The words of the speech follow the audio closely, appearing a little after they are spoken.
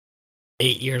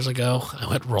8 years ago, I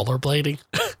went rollerblading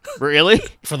Really?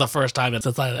 for the first time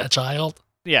since I was a child.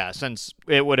 Yeah, since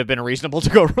it would have been reasonable to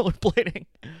go rollerblading.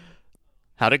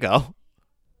 How'd it go?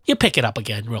 You pick it up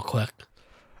again real quick.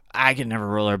 I could never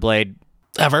rollerblade.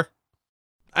 Ever?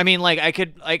 I mean, I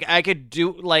could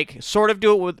do, sort of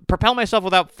do it with, propel myself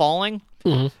without falling,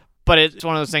 but it's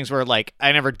one of those things where,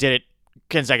 I never did it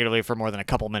consecutively for more than a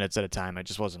couple minutes at a time. It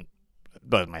just wasn't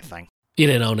my thing. You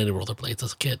didn't own any rollerblades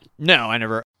as a kid. No, I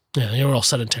never. Yeah, you were a real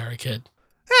sedentary kid.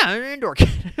 Yeah, an indoor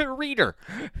kid, a reader.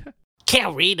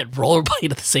 Can't read and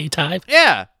rollerblade at the same time.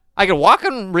 Yeah, I could walk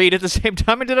and read at the same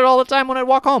time. I did it all the time when I'd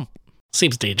walk home.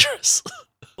 Seems dangerous.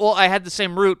 Well, I had the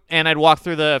same route, and I'd walk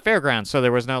through the fairgrounds, so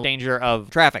there was no danger of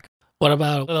traffic. What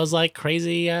about those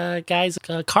crazy guys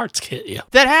carts hit you?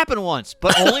 That happened once,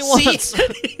 but only once.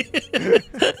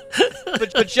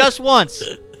 but just once.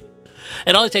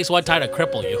 It only takes one time to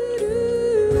cripple you.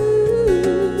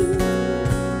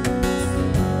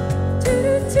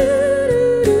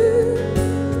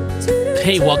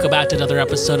 Hey, welcome back to another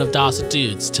episode of Dawson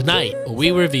Dudes. Tonight,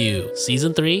 we review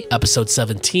Season 3, Episode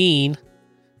 17,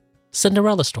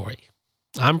 Cinderella Story.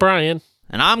 I'm Brian.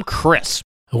 And I'm Chris.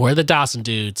 And we're the Dawson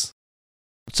Dudes.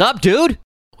 What's up, dude?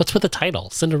 What's with the title,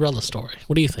 Cinderella Story?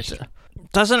 What do you think?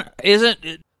 Isn't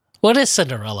it? What is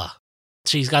Cinderella?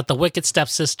 She's got the wicked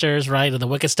stepsisters, right? And the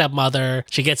wicked stepmother.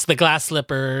 She gets the glass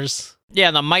slippers. Yeah,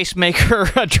 the mice make her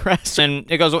a dress,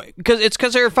 and it goes away.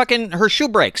 Because her shoe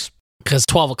breaks. Because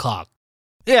 12 o'clock.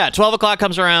 Yeah, 12 o'clock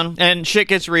comes around, and shit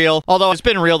gets real. Although it's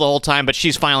been real the whole time, but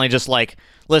she's finally just like,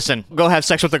 listen, go have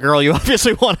sex with the girl you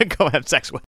obviously want to go have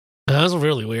sex with. That was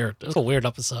really weird. It was a weird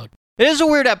episode. It is a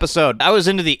weird episode. I was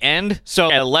into the end, so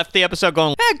I left the episode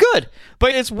going, good.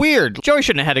 But it's weird. Joey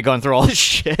shouldn't have had to go through all this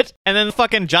shit. And then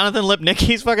fucking Jonathan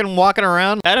Lipnicki's fucking walking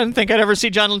around. I didn't think I'd ever see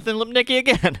Jonathan Lipnicki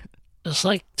again. It's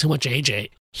like too much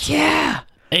AJ. Yeah.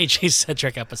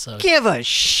 AJ-centric episode. Give a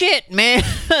shit, man.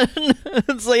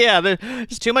 It's like, yeah,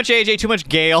 there's too much AJ, too much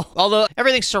Gale. Although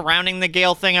everything surrounding the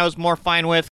Gale thing I was more fine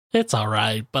with. It's all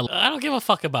right, but I don't give a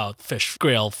fuck about Fish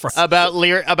Grill. About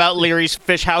Leary's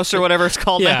Fish House or whatever it's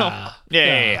called now?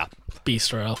 Yeah.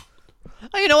 Bistro.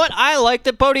 Oh, you know what? I like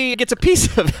that Bodhi gets a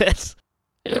piece of it.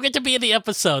 You don't get to be in the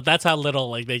episode. That's how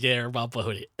little they care about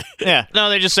Bodhi. Yeah. No,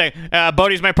 they just say,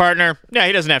 Bodhi's my partner. Yeah,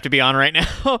 he doesn't have to be on right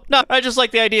now. No, I just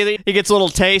like the idea that he gets a little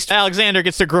taste. Alexander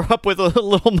gets to grow up with a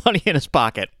little money in his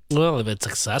pocket. Well, if it's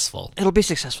successful. It'll be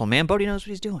successful, man. Bodhi knows what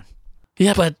he's doing.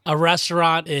 Yeah, but a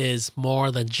restaurant is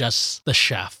more than just the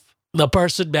chef. The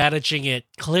person managing it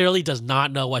clearly does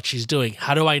not know what she's doing.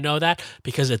 How do I know that?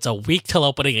 Because it's a week till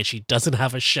opening and she doesn't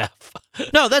have a chef.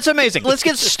 No, that's amazing. Let's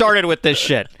get started with this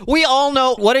shit. We all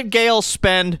know, what did Gale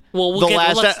spend hold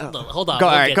on. Go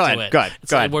ahead. We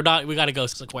got to go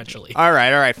sequentially. All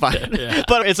right, fine. Yeah.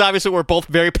 But it's obviously we're both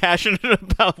very passionate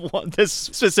about this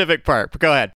specific part.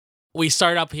 Go ahead. We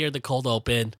start up here, the cold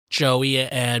open. Joey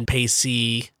and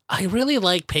Pacey. I really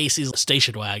like Pacey's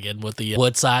station wagon with the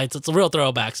wood sides. It's a real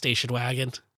throwback station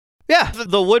wagon. Yeah,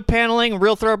 the wood paneling,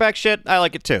 real throwback shit. I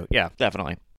like it too. Yeah,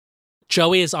 definitely.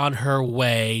 Joey is on her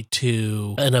way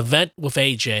to an event with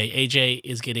AJ. AJ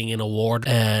is getting an award,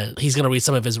 and he's going to read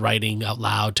some of his writing out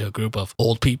loud to a group of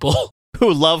old people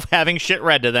who love having shit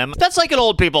read to them. That's like an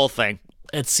old people thing.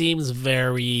 It seems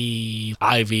very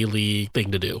Ivy League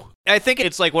thing to do. I think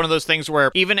it's like one of those things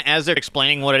where even as they're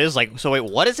explaining what it is, like, so wait,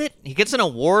 what is it? He gets an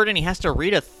award and he has to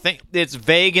read a thing. It's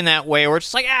vague in that way where it's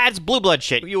just like, it's blue blood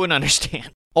shit. You wouldn't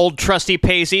understand. Old trusty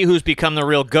Pacey, who's become the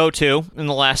real go-to in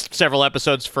the last several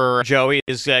episodes for Joey,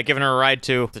 is giving her a ride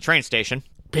to the train station.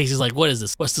 Pacey's like, what is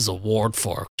this? What's this award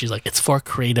for? She's like, it's for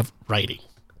creative writing.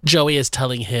 Joey is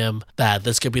telling him that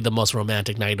this could be the most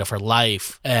romantic night of her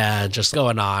life and just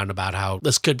going on about how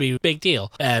this could be a big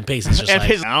deal. And Pacey's just like,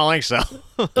 I don't think so.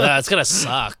 It's going to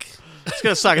suck. It's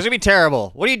going to suck. It's going to be terrible.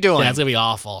 What are you doing? Yeah, it's going to be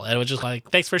awful. And it was just like,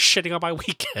 thanks for shitting on my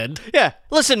weekend. Yeah.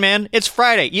 Listen, man, it's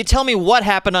Friday. You tell me what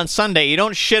happened on Sunday. You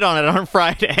don't shit on it on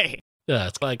Friday. Yeah,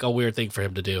 it's like a weird thing for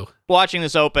him to do. Watching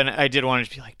this open, I did want to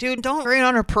just be like, dude, don't rain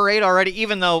on her parade already,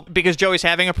 even though, because Joey's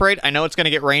having a parade, I know it's going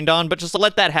to get rained on, but just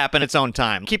let that happen its own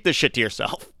time. Keep this shit to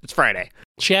yourself. It's Friday.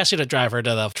 She asked you to drive her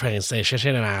to the train station. She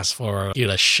didn't ask for you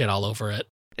to shit all over it.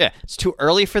 Yeah, it's too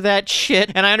early for that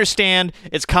shit, and I understand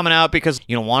it's coming out because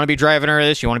you don't want to be driving her to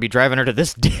this, you want to be driving her to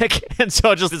this dick, and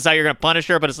so just it's how you're going to punish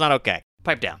her, but it's not okay.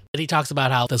 Pipe down. And he talks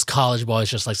about how this college boy is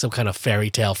just like some kind of fairy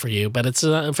tale for you, but it's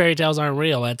fairy tales aren't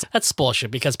real. That's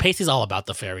bullshit because Pacey's all about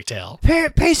the fairy tale.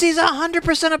 Pacey's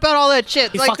 100% about all that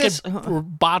shit. He like fucking this.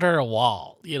 bought her a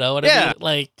wall. You know what I mean?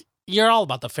 Like, you're all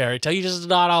about the fairy tale. You're just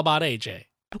not all about AJ.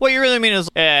 What you really mean is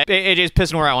AJ's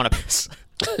pissing where I want to piss.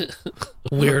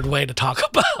 Weird way to talk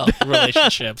about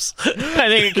relationships. I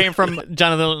think it came from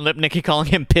Jonathan Lipnicki calling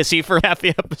him pissy for half the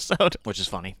episode, which is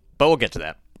funny. But we'll get to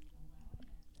that.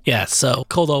 Yeah, so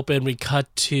cold open, we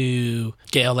cut to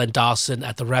Gail and Dawson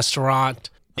at the restaurant.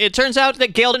 It turns out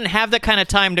that Gail didn't have that kind of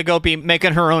time to go be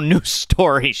making her own news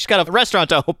story. She's got a restaurant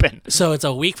to open. So it's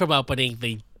a week from opening.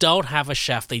 They don't have a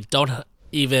chef. They don't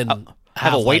even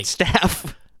Have a wait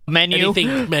staff menu.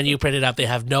 Anything menu printed out. They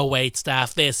have no wait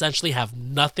staff. They essentially have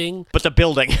nothing. But the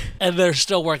building. And they're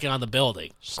still working on the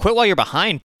building. Quit while you're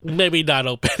behind. Maybe not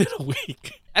open in a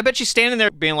week. I bet she's standing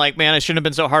there being like, man, I shouldn't have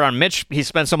been so hard on Mitch. He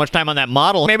spent so much time on that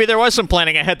model. Maybe there was some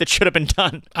planning ahead that should have been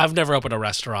done. I've never opened a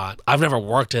restaurant. I've never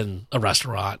worked in a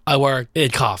restaurant. I work in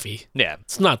coffee. Yeah.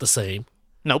 It's not the same.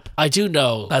 Nope. I do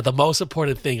know that the most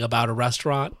important thing about a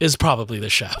restaurant is probably the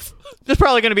chef. There's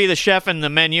probably going to be the chef and the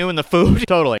menu and the food.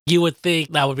 Totally. You would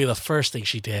think that would be the first thing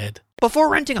she did. Before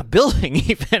renting a building,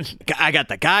 even. I got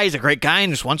the guy. He's a great guy.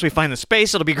 And just once we find the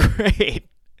space, it'll be great.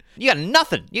 You got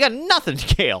nothing. You got nothing,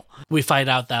 Gail. We find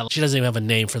out that she doesn't even have a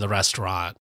name for the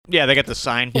restaurant. Yeah, they got the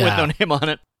sign with no name on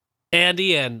it.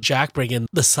 Andy and Jack bring in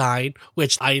the sign,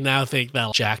 which I now think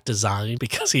that Jack designed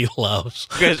because he loves.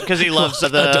 Because he loves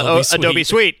the Adobe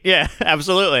Suite. Yeah,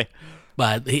 absolutely.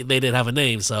 But they didn't have a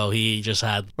name, so he just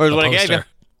had Where's a what poster. I gave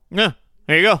you? Yeah,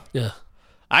 there you go. Yeah.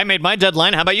 I made my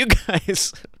deadline. How about you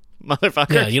guys?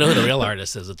 Motherfucker. Yeah, you know who the real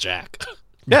artist is, it's Jack.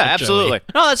 Yeah, Not absolutely. Joey.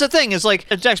 No, that's the thing. Is like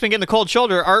Jack's been getting the cold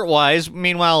shoulder art-wise.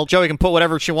 Meanwhile, Joey can put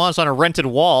whatever she wants on a rented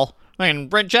wall. I can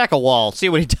rent Jack a wall. See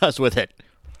what he does with it.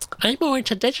 I'm more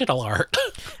into digital art.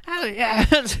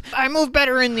 I move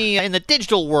better in the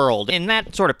digital world, in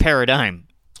that sort of paradigm.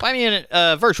 I mean,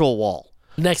 a virtual wall.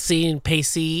 Next scene,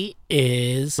 Pacey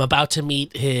is about to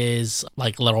meet his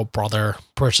little brother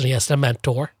person he has to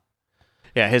mentor.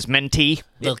 Yeah, his mentee.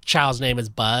 The child's name is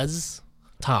Buzz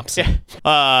Thompson.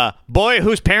 Yeah. Boy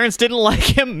whose parents didn't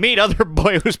like him. Meet other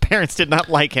boy whose parents did not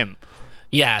like him.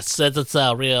 Yes, it's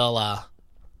a real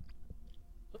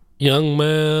young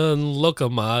man, look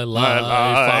at my life.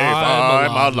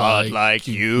 I'm a lot like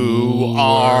you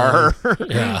are.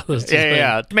 Yeah.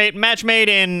 Yeah. Match made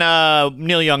in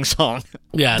Neil Young's song.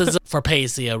 Yeah, this is for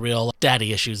Pacey a real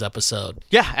daddy issues episode.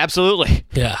 Yeah, absolutely.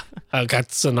 Yeah. I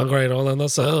got some great on the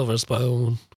silver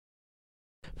spoon.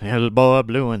 Little boy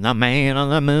blue and the man on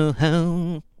the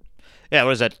moon. Yeah,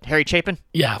 what is that? Harry Chapin?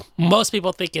 Yeah. Most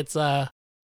people think it's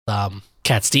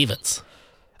Cat Stevens.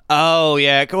 Oh,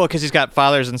 yeah. Well, because he's got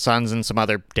fathers and sons and some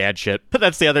other dad shit.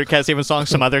 That's the other Cat Stevens song,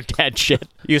 some other dad shit.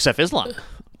 Yusuf Islam.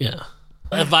 Yeah.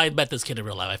 If I met this kid in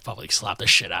real life, I'd probably slap the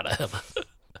shit out of him.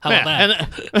 How about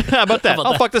that? How about that?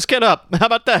 I'll fuck this kid up. How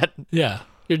about that? Yeah.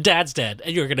 Your dad's dead,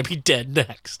 and you're going to be dead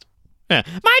next. Yeah.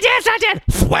 My dad's not dead.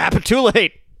 Whap, too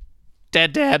late.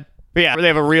 Dead dad. Yeah, they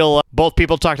have a real, both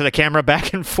people talk to the camera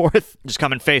back and forth, just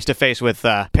coming face to face with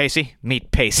Pacey.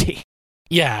 Meet Pacey.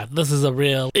 Yeah, this is a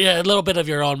little bit of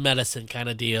your own medicine kind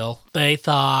of deal. They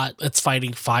thought it's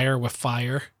fighting fire with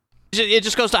fire. It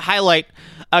just goes to highlight,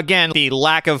 again, the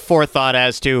lack of forethought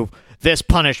as to this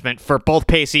punishment for both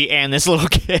Pacey and this little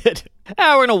kid.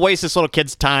 We're going to waste this little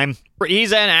kid's time.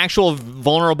 He's an actual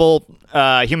vulnerable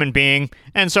human being,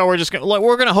 and so we're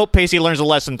going to hope Pacey learns a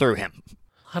lesson through him.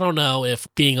 I don't know if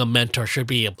being a mentor should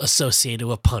be associated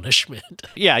with punishment.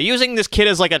 Yeah, using this kid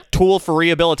as like a tool for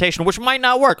rehabilitation, which might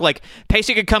not work. Like,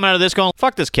 Pacey could come out of this going,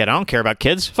 fuck this kid, I don't care about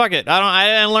kids. Fuck it, I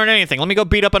didn't learn anything. Let me go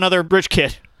beat up another rich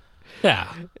kid. Yeah.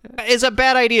 It's a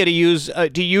bad idea to use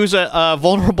a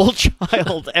vulnerable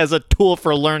child as a tool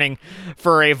for learning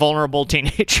for a vulnerable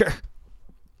teenager.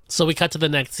 So we cut to the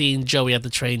next scene, Joey at the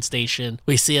train station.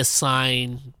 We see a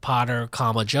sign, Potter,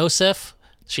 Joseph.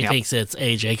 She thinks it's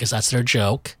AJ because that's their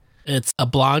joke. It's a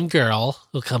blonde girl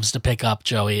who comes to pick up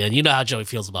Joey, and you know how Joey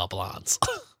feels about blondes.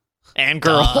 And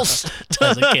girls.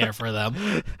 Doesn't care for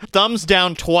them. Thumbs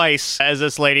down twice as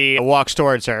this lady walks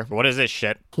towards her. What is this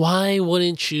shit? Why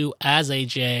wouldn't you, as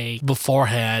AJ,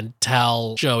 beforehand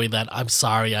tell Joey that, I'm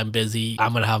sorry, I'm busy,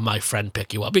 I'm going to have my friend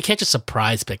pick you up? You can't just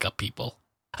surprise pick up people.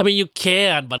 I mean, you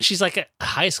can, but she's like a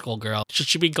high school girl. Should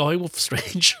she be going with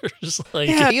strangers?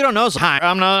 Yeah, you don't know. Hi,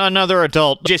 I'm not another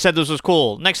adult. Jay said this was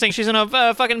cool. Next thing, she's in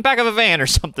a fucking back of a van or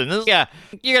something. You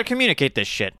gotta communicate this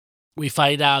shit. We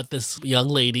find out this young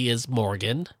lady is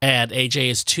Morgan, and AJ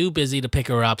is too busy to pick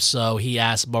her up, so he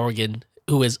asks Morgan,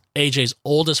 who is AJ's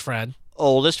oldest friend.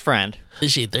 Oldest friend.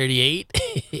 Is she 38?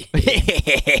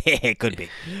 Could be.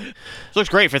 Looks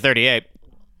great for 38.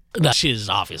 No, she's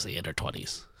obviously in her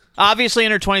 20s. Obviously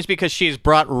in her 20s because she's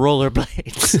brought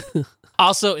rollerblades.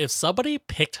 Also, if somebody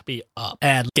picked me up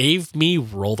and gave me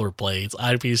rollerblades,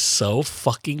 I'd be so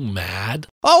fucking mad.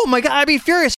 Oh my God, I'd be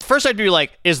furious. First, I'd be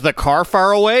like, is the car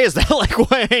far away? Is that like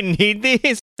why I need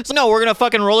these? So, no, we're going to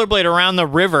fucking rollerblade around the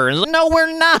river. And it's like, no,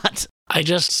 we're not. I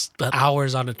just spent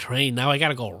hours on a train. Now I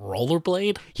gotta go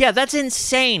rollerblade? Yeah, that's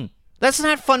insane. That's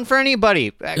not fun for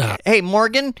anybody. Hey,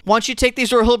 Morgan, why don't you take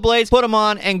these rollerblades, put them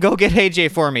on, and go get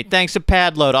AJ for me? Thanks a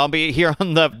pad load. I'll be here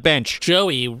on the bench.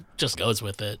 Joey just goes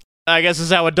with it. I guess this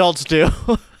is how adults do.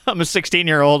 I'm a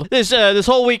 16-year-old. This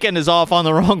whole weekend is off on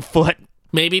the wrong foot.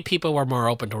 Maybe people were more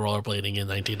open to rollerblading in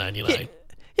 1999.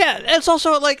 Yeah, it's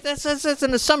also like that's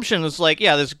an assumption. It's like,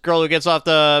 yeah, this girl who gets off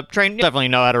the train definitely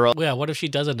know how to roll. Yeah, what if she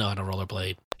doesn't know how to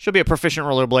rollerblade? She'll be a proficient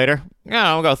rollerblader. Yeah,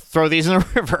 I'll go throw these in the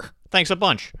river. Thanks a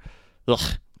bunch.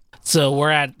 Ugh. So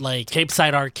we're at like Cape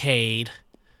Side Arcade.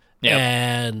 Yep.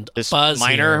 And This Buzz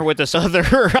miner here, with this other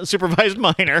supervised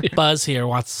miner. Buzz here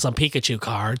wants some Pikachu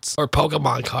cards or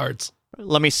Pokemon cards.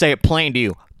 Let me say it plain to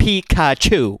you.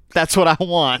 Pikachu. That's what I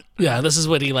want. Yeah, this is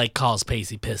what he like calls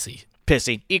Pacey Pissy.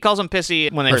 Pissy. He calls him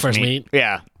Pissy when they First meet?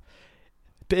 Yeah.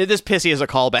 This Pissy is a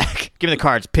callback. Give me the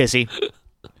cards, Pissy.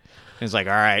 He's like,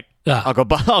 all right, Yeah. I'll go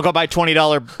buy $20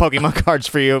 Pokemon cards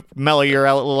for you. Mellow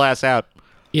your little ass out.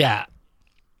 Yeah.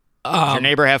 Does your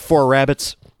neighbor have 4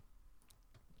 rabbits?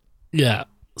 Yeah.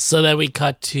 So then we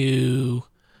cut to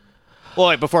Well,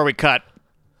 wait, before we cut,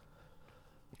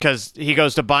 because he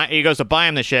goes to buy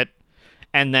him the shit,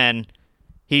 and then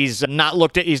he's not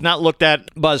looked at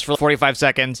Buzz for 45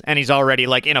 seconds, and he's already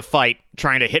like in a fight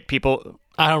trying to hit people.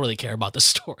 I don't really care about this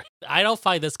story. I don't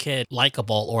find this kid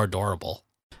likable or adorable.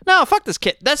 No, fuck this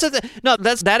kid.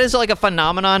 That is like a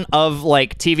phenomenon of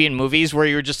like TV and movies where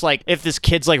you're just like, if this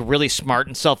kid's like really smart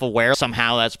and self-aware,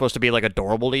 somehow that's supposed to be like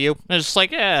adorable to you. And it's just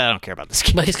like, I don't care about this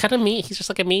kid. But he's kind of mean. He's just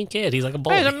like a mean kid. He's like a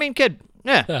bully. He's a mean kid.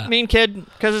 Yeah, mean kid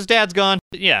because his dad's gone.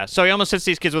 Yeah, so he almost hits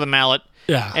these kids with a mallet.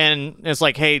 Yeah. And it's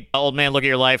like, hey, old man, look at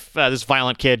your life. This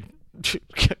violent kid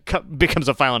becomes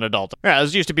a violent adult. Yeah,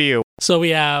 this used to be you. So we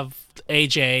have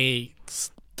AJ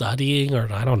studying,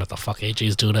 or I don't know what the fuck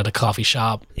AJ's doing at a coffee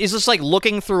shop. He's just like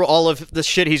looking through all of the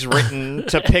shit he's written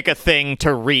to pick a thing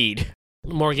to read.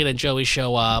 Morgan and Joey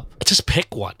show up. Just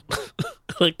pick one.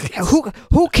 Like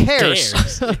Who cares?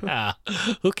 Yeah.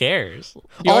 Who cares?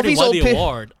 You All already these won old the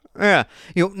award. Yeah.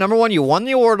 Number one, you won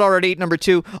the award already. Number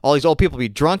two, all these old people be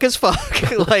drunk as fuck.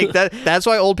 Like that's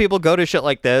why old people go to shit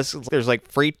like this. There's like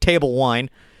free table wine.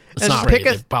 It's not really.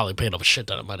 They probably paid them a shit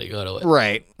ton of money to go to it.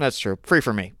 Right. That's true. Free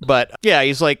for me. But yeah,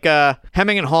 he's like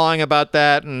hemming and hawing about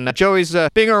that. And Joey's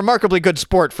being a remarkably good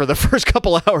sport for the first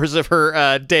couple hours of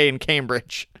her day in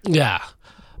Cambridge. Yeah.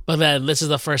 But then this is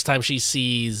the first time she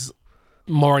sees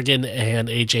Morgan and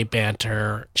AJ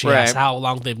banter. She asks how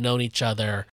long they've known each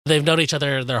other. They've known each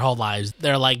other their whole lives.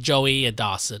 They're like Joey and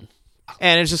Dawson.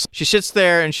 And it's just, she sits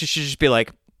there and she should just be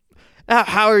like,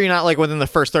 how are you not like within the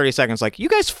first 30 seconds like, you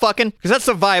guys fucking? Because that's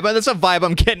the vibe. That's a vibe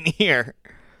I'm getting here.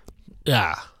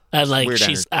 Yeah. And like Weird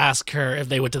she's asked her if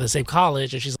they went to the same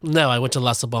college, and she's like, no, I went to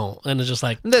La Sorbonne. And it's just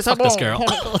like, Les fuck this Sorbonne.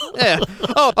 girl. Yeah.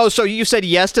 Oh, so you said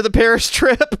yes to the Paris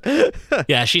trip?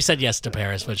 Yeah, she said yes to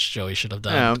Paris, which Joey should have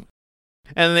done.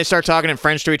 And then they start talking in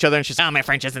French to each other, and she's, oh, my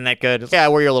French isn't that good. Yeah,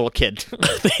 we're your little kid.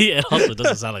 It also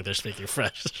doesn't sound like they're speaking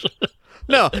French.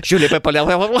 No. It just sounds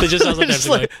like they're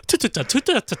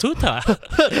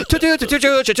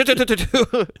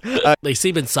going, they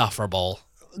seem insufferable.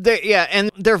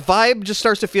 And their vibe just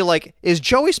starts to feel like, is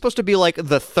Joey supposed to be like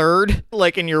the third,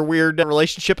 like in your weird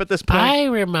relationship at this point? I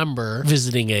remember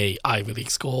visiting a Ivy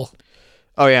League school.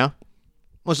 Oh, yeah?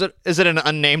 Is it an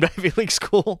unnamed Ivy League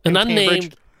school? An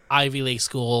unnamed Ivy League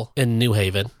school in New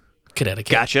Haven,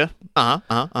 Connecticut. Gotcha. I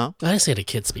didn't say the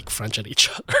kids speak French at each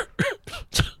other.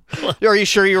 Are you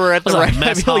sure you were at the right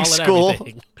Ivy League school?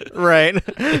 Right.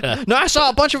 Yeah. No, I saw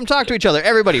a bunch of them talk to each other.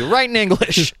 Everybody write in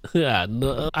English. Yeah,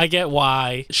 no, I get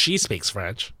why she speaks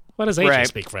French. Why does AJ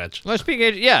speak French? I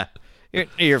speak, yeah.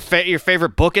 Your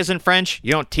favorite book isn't French.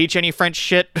 You don't teach any French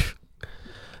shit.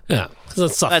 Yeah,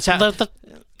 that's how.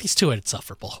 These two are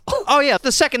insufferable. Oh yeah,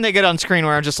 the second they get on screen,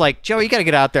 where I'm just like, Joey, you gotta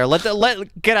get out there.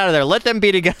 Get out of there. Let them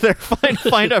be together.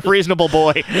 Find a reasonable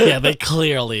boy. Yeah, they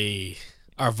clearly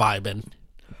are vibing.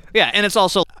 Yeah, and it's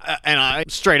also, and I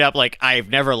straight up, like, I've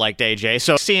never liked AJ,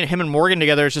 so seeing him and Morgan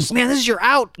together is just, man, this is your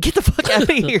out. Get the fuck out of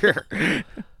here.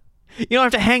 You don't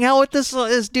have to hang out with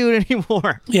this dude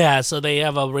anymore. Yeah, so they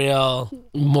have a real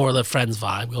more the friends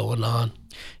vibe going on.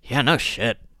 Yeah, no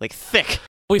shit. Like, thick.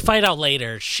 We find out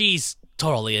later she's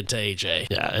totally into AJ.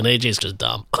 Yeah, and AJ's just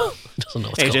dumb. Doesn't know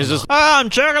what's AJ's going just, on. I'm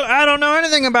chocolate. I don't know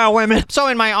anything about women. So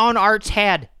in my own art's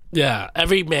head. Yeah,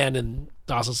 every man in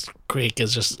Dawson's Creek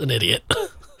is just an idiot.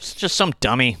 It's just some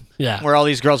dummy. Yeah. Where all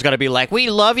these girls got to be like, we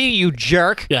love you, you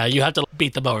jerk. Yeah, you have to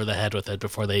beat them over the head with it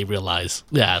before they realize.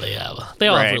 Yeah, they all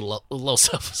Right. have low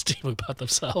self-esteem about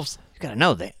themselves. You got to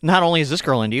know that not only is this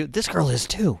girl into you, this girl is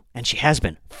too. And she has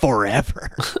been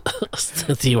forever.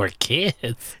 Since you were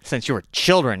kids. Since you were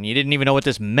children. You didn't even know what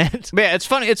this meant. But yeah, it's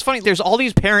funny. It's funny. There's all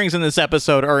these pairings in this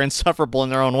episode are insufferable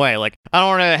in their own way. Like, I don't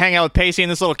want to hang out with Pacey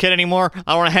and this little kid anymore.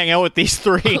 I don't want to hang out with these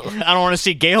three. I don't want to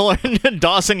see Gail and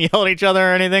Dawson yell at each other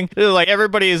or anything. Like,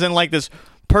 everybody is in like this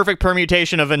perfect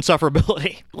permutation of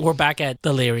insufferability. We're back at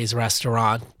the Larry's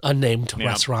restaurant, unnamed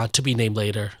restaurant to be named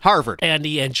later. Harvard.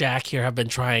 Andy and Jack here have been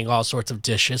trying all sorts of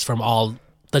dishes from all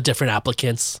the different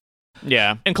applicants.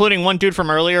 Yeah, including one dude from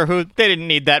earlier who they didn't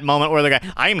need that moment where the guy,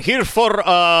 I'm here for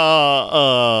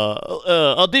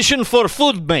audition for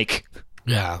food make.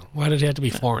 Yeah, why did it have to be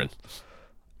foreign?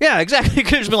 Yeah, exactly. You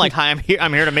could have just been like, hi, I'm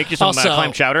here to make you some Also,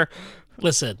 clam chowder.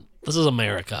 Listen, this is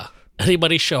America.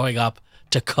 Anybody showing up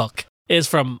to cook is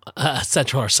from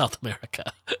Central or South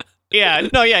America. Yeah,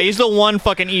 no, yeah, he's the one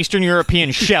fucking Eastern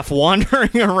European chef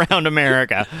wandering around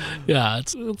America. Yeah,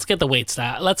 let's get the wait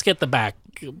staff. Let's get the back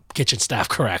kitchen staff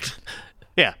correct.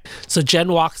 Yeah. So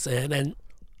Jen walks in, and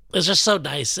it's just so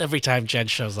nice every time Jen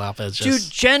shows up. It's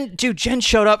just Jen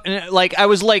showed up, and I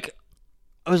was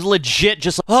legit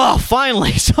just like, oh,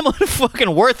 finally, someone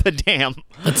fucking worth a damn.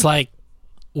 It's like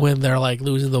when they're like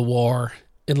losing the war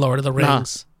in Lord of the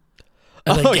Rings.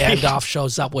 And then Gandalf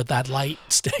shows up with that light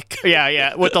stick.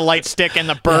 Yeah, with the light stick and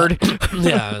the bird.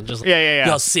 Yeah, and just Yeah.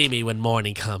 You'll see me when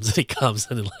morning comes, and he comes,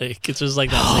 and like it's just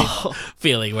like that same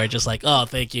feeling where just like, oh,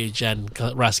 thank you, Jen,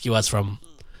 rescue us from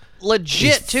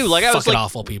legit too. Like I was fucking like,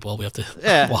 awful people. We have to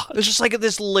yeah. It was just like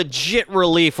this legit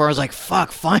relief where I was like,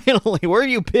 fuck, finally, where have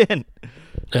you been?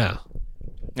 Yeah.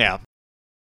 Yeah.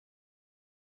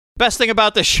 Best thing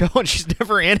about this show, and she's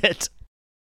never in it.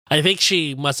 I think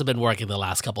she must have been working the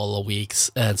last couple of weeks,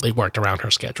 and they worked around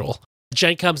her schedule.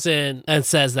 Jen comes in and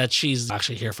says that she's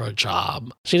actually here for a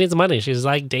job. She needs money. She's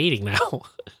like dating now.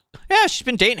 Yeah, she's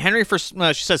been dating Henry for, she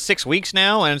says 6 weeks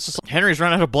now, and it's just like, Henry's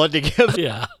run out of blood to give.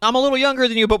 Yeah. I'm a little younger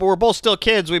than you, but we're both still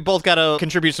kids. We both got to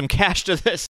contribute some cash to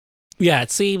this. Yeah,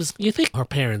 it seems, you think her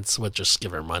parents would just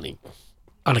give her money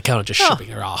on account of just shipping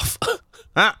her off.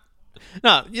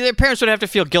 No, their parents would have to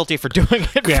feel guilty for doing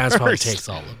it Grand's probably first. takes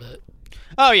all of it.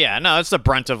 Oh, yeah, no, it's the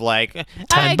brunt of like,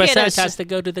 10% has to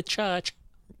go to the church.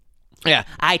 Yeah,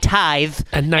 I tithe.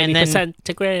 And 90%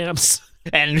 to Grams.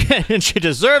 And she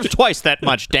deserves twice that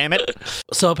much, damn it.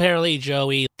 So apparently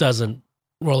Joey doesn't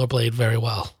rollerblade very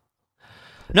well.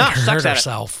 No, Hurt sucks at it.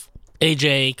 herself.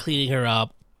 AJ cleaning her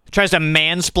up. Tries to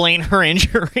mansplain her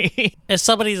injury. If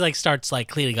somebody's like starts like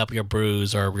cleaning up your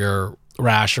bruise or your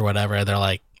rash or whatever, and they're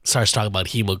like starts talking about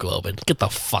hemoglobin, get the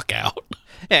fuck out.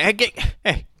 Yeah, get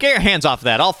your hands off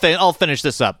that. I'll finish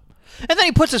this up. And then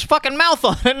he puts his fucking mouth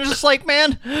on it, and it's just like,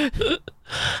 man.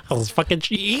 I was fucking.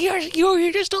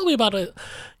 You just told me about a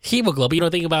hemoglobin. You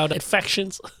don't think about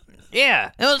infections.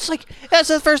 Yeah, and it's like that's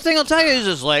the first thing I'll tell you. Is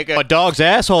just like a dog's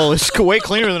asshole is way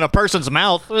cleaner than a person's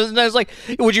mouth. And it's like,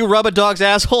 would you rub a dog's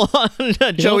asshole on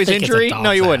Joey's injury?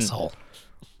 No, you wouldn't. Asshole.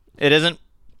 It isn't.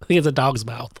 I think it's a dog's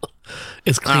mouth.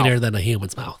 It's cleaner than a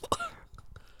human's mouth.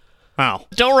 Oh,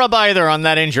 don't rub either on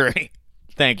that injury.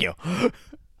 Thank you.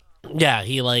 Yeah,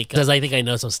 he like says, I think I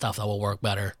know some stuff that will work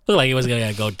better. Looked like he was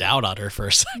gonna go down on her for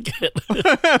a second.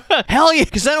 Hell yeah,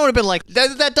 because then it would have been like,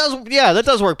 that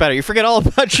does work better. You forget all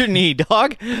about your knee,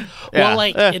 dog. Well,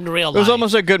 like in real life. It was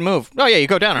almost a good move. Oh yeah, you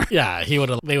go down her. Yeah, they would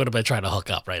have been trying to hook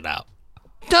up right now.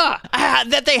 Duh!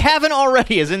 That they haven't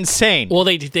already is insane. Well,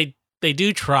 they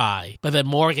do try, but then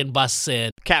Morgan busts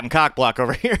in. Captain Cockblock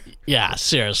over here. Yeah,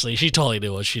 seriously, she totally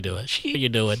knew what she doing. What you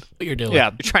doing? What you're doing? Yeah,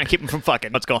 you're trying to keep him from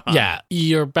fucking. What's going on? Yeah,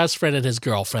 your best friend and his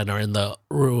girlfriend are in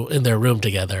their room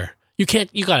together. You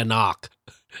gotta knock.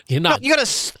 You gotta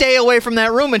stay away from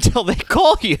that room until they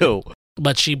call you.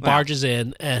 But she barges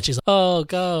in and she's like, "Oh,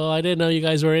 go! I didn't know you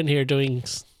guys were in here doing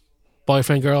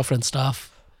boyfriend girlfriend stuff."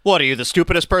 What, are you the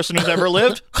stupidest person who's ever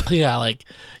lived? Yeah, like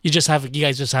you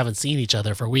guys just haven't seen each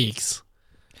other for weeks.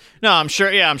 No, I'm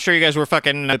sure you guys were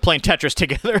fucking playing Tetris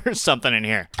together or something in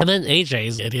here. And then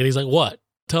AJ's an idiot. He's like, "What?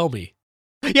 Tell me."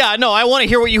 Yeah, no, I want to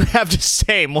hear what you have to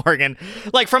say, Morgan.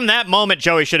 Like, from that moment,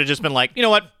 Joey should have just been like, you know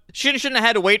what? She shouldn't have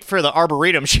had to wait for the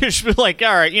Arboretum. She should have been like,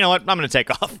 all right, you know what? I'm going to take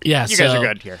off. Yeah, you guys are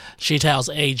good here. She tells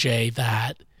AJ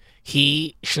that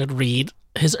he should read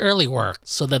his early work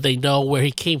so that they know where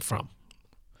he came from.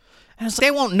 And it's like,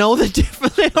 they won't know the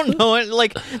difference. They don't know it.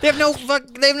 Like, they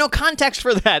have no context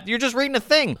for that. You're just reading a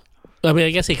thing. I mean,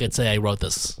 I guess he could say, "I wrote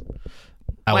this."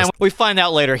 We find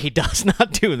out later he does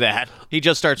not do that. He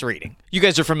just starts reading. You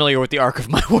guys are familiar with the arc of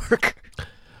my work.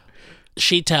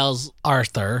 She tells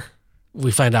Arthur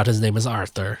We find out his name is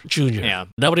Arthur Jr. Yeah.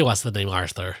 Nobody wants the name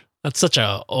Arthur. That's such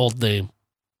a old name.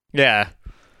 Yeah.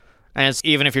 And it's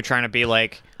even if you're trying to be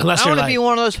like, Unless I you're want to like, be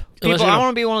one of those unless people. you're I gonna-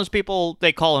 want to be one of those people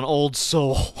they call an old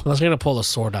soul. unless you're going to pull a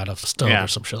sword out of stone Yeah. or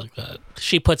some shit like that.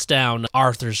 She puts down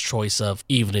Arthur's choice of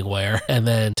evening wear and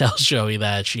then tells Joey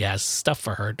that she has stuff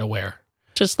for her to wear.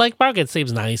 Just like Morgan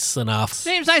seems nice enough.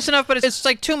 Seems nice enough, but it's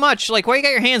like too much. Like, why you got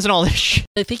your hands in all this shit?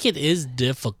 I think it is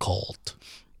difficult.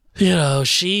 You know,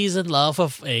 she's in love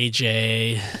with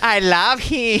AJ I love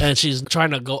him. and she's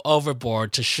trying to go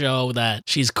overboard to show that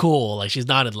she's cool. Like she's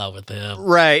not in love with him.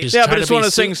 Right. She's Yeah, trying but it's to one be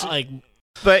of those things. like,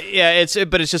 But yeah, it's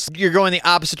just you're going the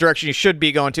opposite direction you should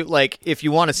be going to. Like, if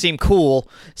you want to seem cool,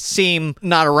 seem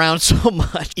not around so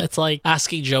much. it's like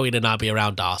asking Joey to not be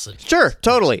around Dawson. Sure,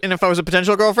 totally. And if I was a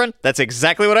potential girlfriend, that's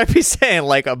exactly what I'd be saying.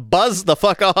 Like, buzz the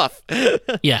fuck off.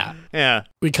 Yeah. Yeah.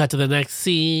 We cut to the next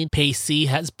scene. Pacey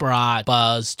has brought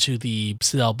Buzz to the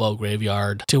sailboat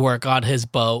graveyard to work on his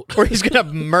boat. Or he's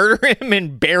gonna murder him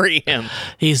and bury him.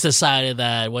 He's decided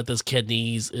that what this kid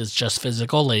needs is just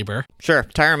physical labor. Sure,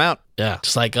 tire him out. Yeah,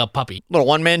 just like a puppy. Little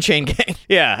one-man chain gang.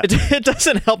 Yeah, it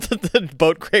doesn't help that the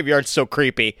boat graveyard's so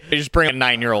creepy. They just bring a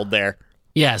 9-year-old there.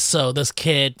 Yeah, so this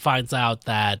kid finds out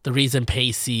that the reason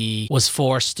Pacey was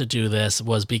forced to do this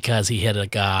was because he hit a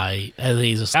guy. And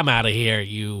he's just, I'm out of here,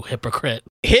 you hypocrite.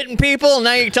 Hitting people?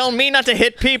 Now you're telling me not to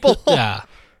hit people? Yeah.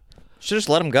 Should just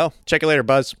let him go. Check you later,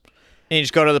 Buzz. And you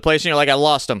just go to the place and you're like, I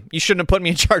lost him. You shouldn't have put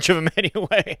me in charge of him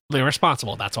anyway. They're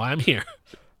responsible. That's why I'm here.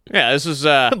 Yeah, this is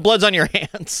blood's on your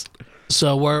hands.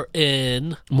 So we're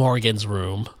in Morgan's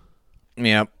room.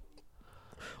 Yep.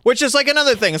 Which is like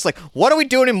another thing. It's like, what are we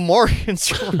doing in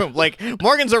Morgan's room? Like,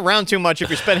 Morgan's around too much if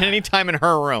you're spending any time in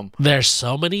her room. There's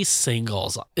so many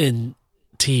singles in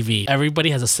TV. Everybody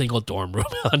has a single dorm room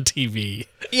on TV.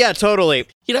 Yeah, totally.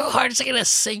 You know how hard it's to get a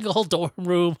single dorm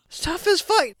room? It's tough as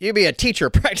fuck. You'd be a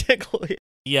teacher, practically.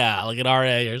 Yeah, like an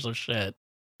RA or some shit.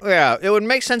 Yeah, it would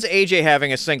make sense AJ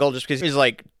having a single just because he's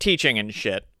like teaching and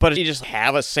shit. But if you just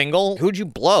have a single, who'd you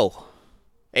blow?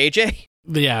 AJ?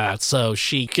 Yeah, so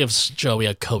she gives Joey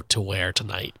a coat to wear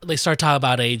tonight. They start talking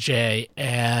about AJ,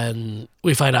 and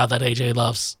we find out that AJ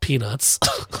loves peanuts.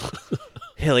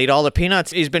 He'll eat all the peanuts.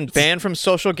 He's been banned from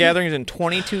social gatherings in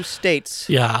 22 states.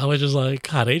 Yeah, I was just like,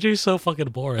 God, AJ's so fucking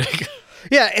boring.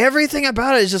 Yeah, everything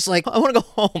about it is just like, I want to go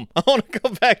home. I want to go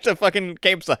back to fucking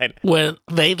Cape Side. When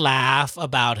they laugh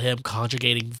about him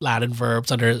conjugating Latin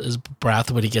verbs under his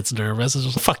breath when he gets nervous, it's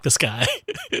just, fuck this guy.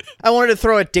 I wanted to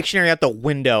throw a dictionary out the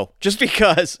window just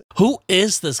because. Who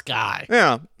is this guy?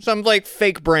 Yeah, some like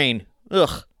fake brain.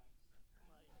 Ugh.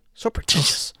 So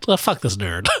pretentious. Well, fuck this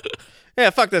nerd. Yeah,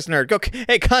 fuck this nerd. Go,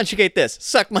 hey, conjugate this.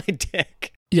 Suck my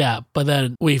dick. Yeah, but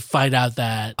then we find out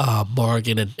that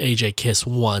Morgan and AJ kissed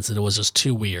once, and it was just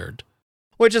too weird.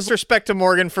 Which is respect to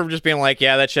Morgan for just being like,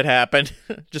 yeah, that shit happened.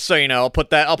 Just so you know, I'll put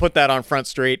that on Front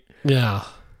Street. Yeah.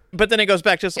 But then it goes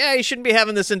back to, yeah, you shouldn't be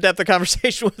having this in-depth a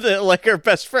conversation with like her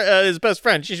best friend, his best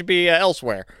friend. She should be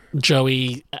elsewhere.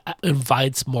 Joey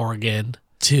invites Morgan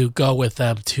to go with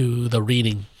them to the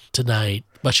reading tonight,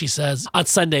 but she says on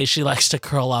Sunday she likes to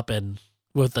curl up and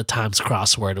with the Times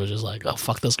crossword, which is like, oh,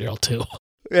 fuck this girl too.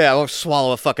 Yeah, I'll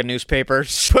swallow a fucking newspaper.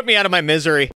 Just put me out of my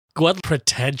misery. What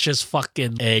pretentious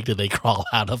fucking egg did they crawl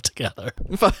out of together?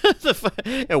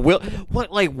 Yeah,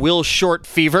 what Will Short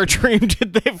fever dream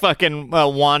did they fucking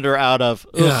wander out of?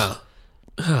 Yeah.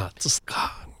 It's just,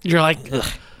 you're like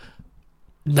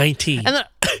 19. And then,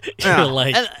 You're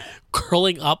like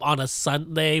curling up on a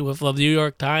Sunday with the New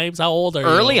York Times. How old are you?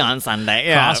 early on Sunday,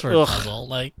 yeah. Crossword Ugh. puzzle.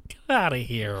 Like, get out of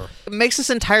here. It makes this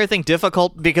entire thing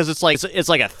difficult because it's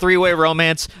like a three-way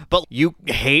romance, but you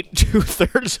hate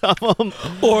 2/3 of them.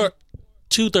 Or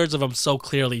 2/3 of them so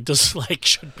clearly just like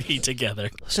should be together.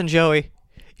 Listen, Joey,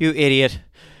 you idiot.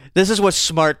 This is what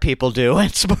smart people do,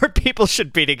 and smart people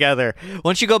should be together.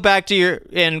 Once you go back to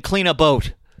and clean a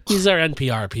boat. These are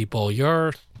NPR people.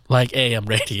 You're like AM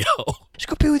radio. Just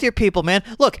go be with your people, man.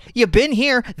 Look, you've been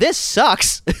here. This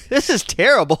sucks. This is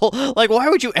terrible. Like, why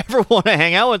would you ever want to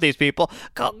hang out with these people?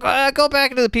 Go back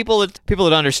to the people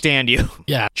that understand you.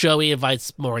 Yeah. Joey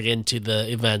invites Morgan to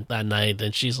the event that night,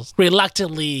 and she's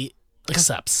reluctantly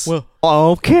accepts. Well,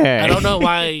 okay. I don't know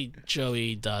why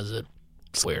Joey does it.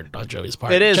 It's weird on Joey's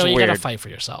part. It is Joey, you weird. gotta fight for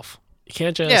yourself. You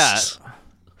can't just...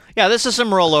 Yeah, this is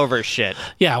some rollover shit.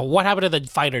 Yeah, what happened to the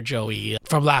fighter Joey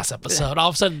from last episode? All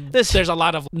of a sudden, there's a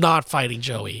lot of not fighting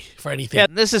Joey for anything. Yeah,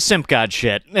 this is simp god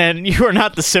shit, and you are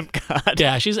not the simp god.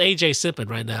 Yeah, she's AJ Sippin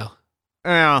right now.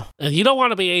 Yeah. And you don't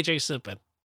want to be AJ Sippin.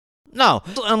 No,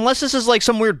 unless this is like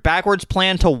some weird backwards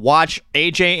plan to watch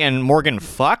AJ and Morgan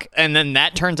fuck, and then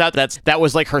that turns out that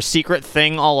was like her secret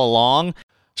thing all along.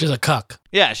 She's a cuck.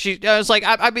 Yeah, I was like,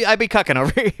 I'd be cucking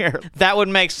over here. That would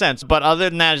make sense. But other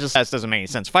than that, that doesn't make any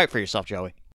sense. Fight for yourself,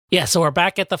 Joey. Yeah, so we're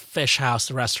back at the Fish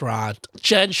House restaurant.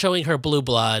 Jen showing her blue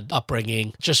blood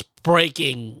upbringing, just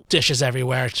breaking dishes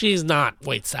everywhere. She's not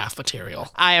waitstaff material.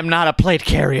 I am not a plate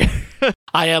carrier.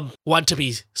 I am one to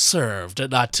be served,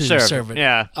 not to serve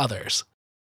others.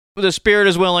 The spirit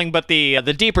is willing, but the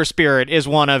deeper spirit is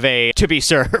one of a to be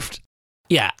served.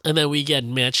 Yeah, and then we get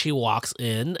Mitch. He walks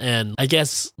in, and I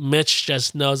guess Mitch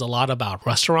just knows a lot about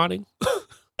restauranting.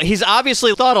 He's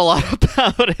obviously thought a lot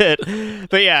about it.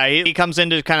 But yeah, he comes in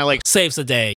to kind of like... saves the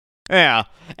day. Yeah,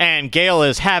 and Gail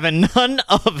is having none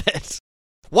of it.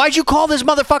 Why'd you call this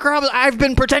motherfucker I've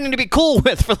been pretending to be cool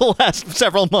with for the last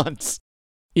several months?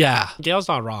 Yeah, Gail's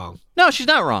not wrong. No, she's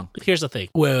not wrong. Here's the thing.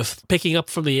 With picking up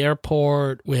from the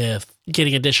airport, with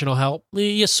getting additional help,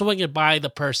 you swing it by the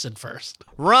person first.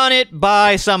 Run it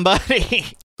by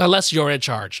somebody. Unless you're in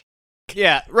charge.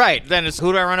 Yeah, right. Then it's,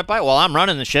 who do I run it by? Well, I'm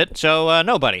running the shit, so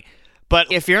nobody. But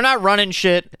if you're not running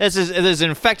shit, this has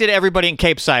infected everybody in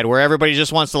Cape Side, where everybody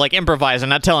just wants to like improvise and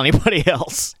not tell anybody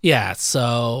else. Yeah,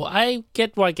 so I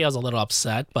get why Gail's a little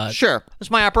upset, but sure, it's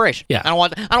my operation. Yeah, I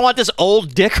don't want this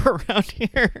old dick around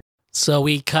here. So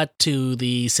we cut to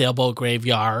the sailboat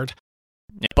graveyard.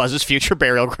 Buzz's future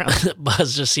burial ground.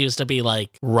 Buzz just seems to be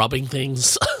like rubbing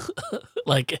things.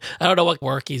 Like, I don't know what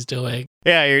work he's doing.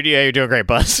 Yeah, you're doing great,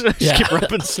 Buzz. Just keep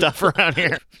rubbing stuff around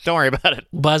here. Don't worry about it.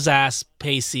 Buzz asks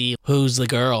Pacey, who's the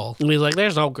girl? And he's like,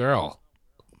 there's no girl.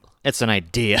 It's an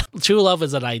idea. True love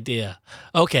is an idea.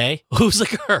 Okay, who's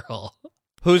the girl?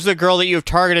 Who's the girl that you've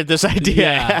targeted this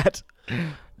idea at?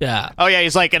 Yeah. Oh, yeah,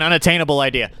 he's like an unattainable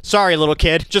idea. Sorry, little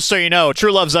kid. Just so you know,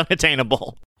 true love's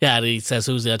unattainable. Yeah, and he says,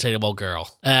 who's the unattainable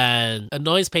girl? And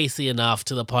annoys Pacey enough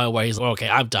to the point where he's like, okay,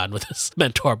 I'm done with this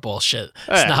mentor bullshit.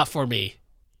 It's not for me.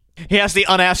 He has the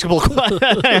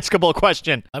unaskable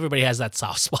question. Everybody has that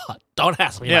soft spot. Don't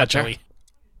ask me about Joey.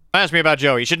 Ask me about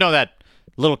Joey. You should know that,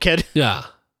 little kid. Yeah.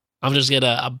 I'm just going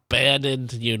to abandon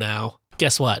you now.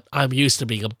 Guess what? I'm used to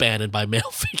being abandoned by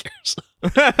male figures.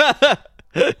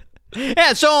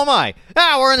 Yeah, so am I.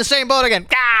 We're in the same boat again.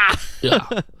 Yeah.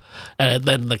 And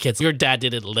then the kids, your dad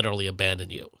didn't literally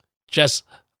abandon you. Just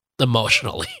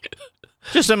emotionally.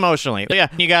 Just emotionally. Yeah,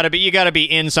 you gotta be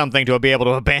in something to be able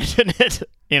to abandon it.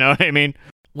 You know what I mean?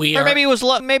 Maybe it was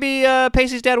maybe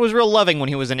Pacey's dad was real loving when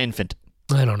he was an infant.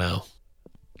 I don't know.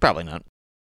 Probably not.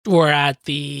 We're at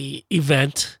the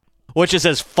event, which is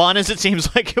as fun as it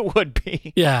seems like it would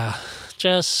be. Yeah,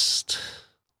 just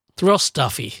real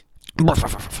stuffy.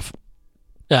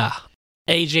 Yeah.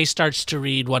 AJ starts to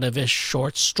read one of his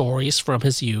short stories from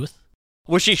his youth.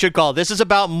 Which he should call, This is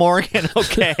About Morgan,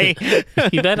 okay?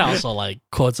 He then also, like,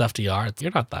 quotes FDR.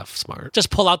 You're not that smart. Just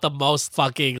pull out the most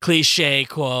fucking cliche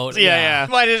quote. Yeah.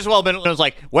 Might have as well been, it was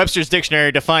like, Webster's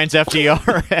Dictionary defines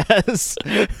FDR as...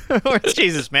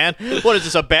 Jesus, man. What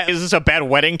is this, is this a bad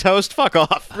wedding toast? Fuck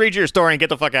off. Read your story and get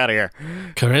the fuck out of here.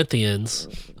 Corinthians.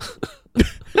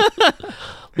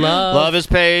 Love is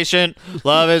patient.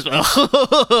 Love is...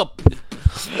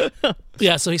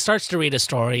 Yeah, so he starts to read a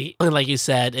story, and like you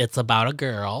said, it's about a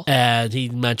girl, and he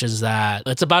mentions that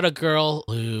it's about a girl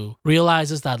who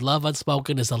realizes that love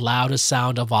unspoken is the loudest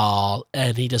sound of all,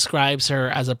 and he describes her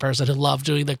as a person who loved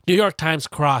doing the New York Times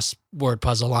crossword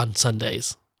puzzle on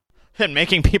Sundays. And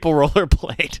making people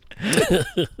rollerblade.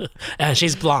 And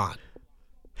she's blonde.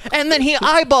 And then he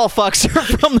eyeball fucks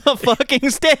her from the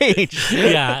fucking stage.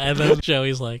 Yeah, and then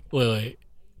Joey's like, wait.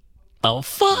 The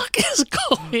fuck is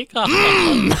going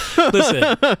on?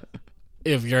 Listen,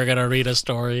 if you're going to read a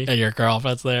story and your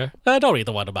girlfriend's there, don't read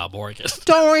the one about Morgan.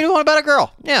 Don't read the one about a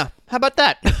girl. Yeah, how about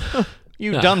that?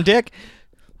 You dumb dick.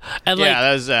 And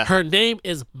like, her name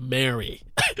is Mary.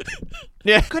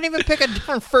 Yeah, couldn't even pick a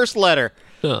different first letter.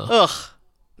 Ugh.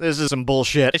 This is some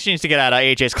bullshit. She needs to get out of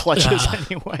AJ's clutches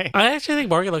anyway. I actually think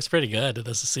Morgan looks pretty good in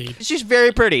this scene. She's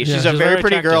very pretty. She's a very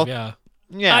pretty girl.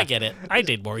 Yeah, I get it. I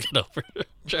date Morgan over.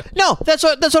 No, that's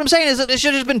what I'm saying is that they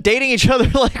should have just been dating each other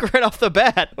like right off the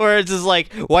bat. Where it's just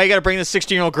like, why you got to bring this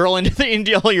 16-year-old girl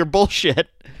into all your bullshit?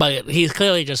 But he's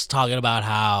clearly just talking about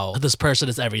how this person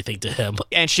is everything to him.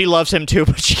 And she loves him too,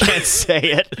 but she can't say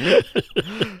it.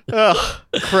 Oh,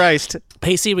 Christ.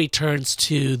 Pacey returns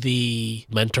to the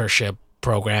mentorship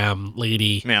program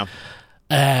lady. Yeah.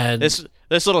 And this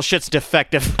little shit's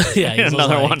defective. Yeah, he's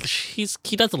another like, one.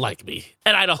 He doesn't like me,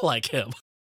 and I don't like him.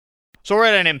 So we're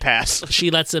at an impasse. She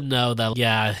lets him know that,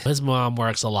 his mom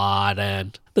works a lot,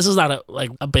 and this is not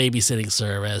a babysitting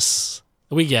service.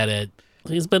 We get it.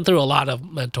 He's been through a lot of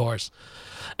mentors.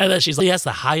 And then she's like, he has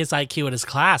the highest IQ in his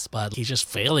class, but he's just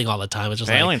failing all the time. It's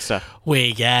just failing stuff.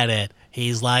 We get it.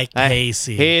 He's like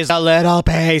Pacey. He's a little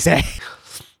Pacey.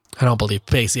 I don't believe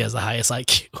Pacey has the highest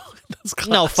IQ in this class.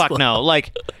 No, fuck no.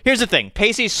 Like, here's the thing.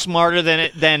 Pacey's smarter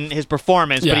than his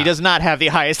performance, but he does not have the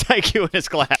highest IQ in his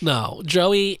class. No,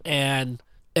 Joey and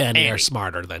Annie are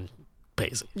smarter than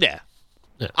Pacey. Yeah.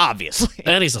 Obviously.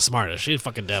 Annie's the smartest. She's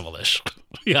fucking devilish.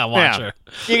 Yeah, watch her.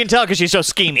 You can tell because she's so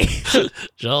schemy.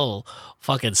 She'll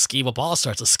fucking scheme up all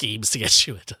sorts of schemes to get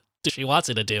you into what she wants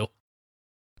you to do.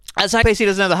 That's why Pacey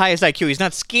doesn't have the highest IQ. He's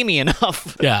not schemy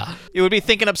enough. Yeah. He would be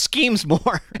thinking up schemes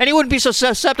more. And he wouldn't be so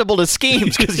susceptible to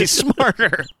schemes because he's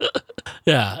smarter.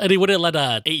 Yeah, and he wouldn't let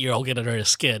an 8-year-old get under his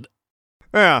skin.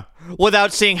 Yeah.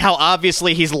 Without seeing how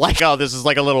obviously he's like, oh, this is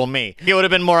like a little me. It would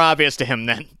have been more obvious to him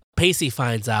then. Pacey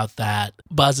finds out that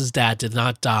Buzz's dad did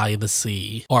not die in the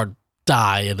sea, or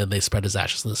die and then they spread his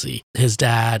ashes in the sea. His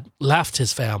dad left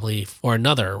his family for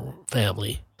another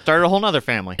family. Started a whole nother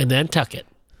family. In Nantucket.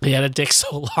 He had a dick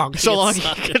so long he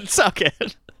could suck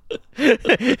it.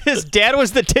 His dad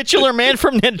was the titular man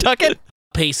from Nantucket?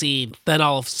 Pacey, then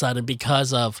all of a sudden,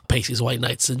 because of Pacey's white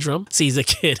knight syndrome, sees a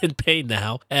kid in pain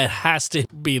now and has to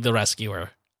be the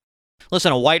rescuer.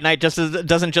 Listen, a white knight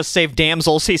doesn't just save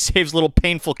damsels, he saves little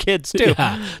painful kids, too.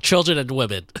 Yeah, children and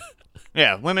women.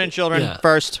 Yeah, women and children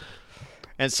first,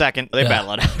 and second, they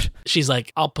battle it out. She's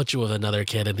like, I'll put you with another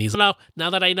kid, and he's, no,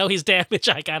 now that I know he's damaged,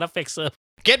 I gotta fix him.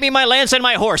 Get me my lance and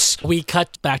my horse. We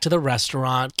cut back to the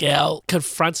restaurant. Gail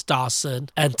confronts Dawson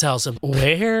and tells him,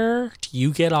 where do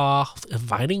you get off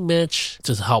inviting Mitch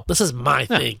to help? This is my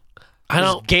thing.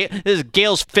 This is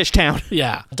Gail's fish town.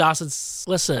 Yeah. Dawson's,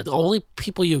 listen, the only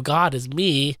people you got is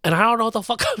me, and I don't know what the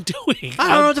fuck I'm doing. I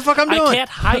don't know what the fuck I'm doing. I can't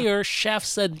hire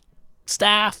chefs and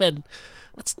staff, and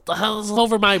that's the hell's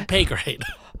over my pay grade.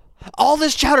 All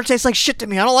this chowder tastes like shit to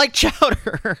me. I don't like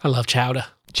chowder. I love chowder.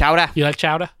 Chowder? You like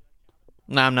chowder?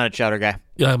 No, I'm not a chowder guy.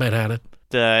 You like Manhattan?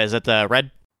 Is it the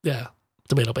red? Yeah.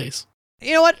 Tomato base.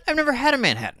 You know what? I've never had a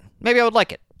Manhattan. Maybe I would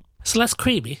like it. It's less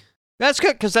creamy. That's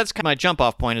good, because that's my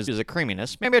jump-off point is a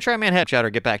creaminess. Maybe I'll try Manhattan chowder,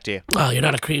 get back to you. Oh, you're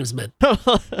not a creamsman.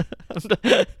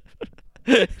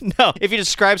 No, if you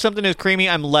describe something as creamy,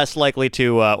 I'm less likely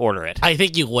to order it. I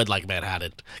think you would like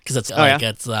Manhattan, because it's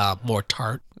it's more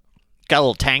tart. Got a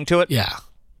little tang to it? Yeah.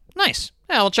 Nice.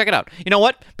 Yeah, we'll check it out. You know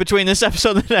what? Between this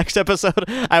episode and the next episode,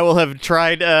 I will have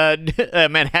tried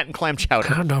Manhattan clam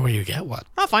chowder. I don't know where you get one.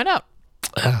 I'll find out.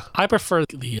 I prefer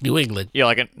the New England. You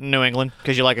like it New England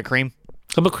because you like a cream?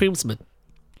 I'm a creamsman.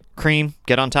 Cream,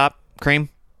 get on top. Cream,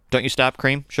 don't you stop.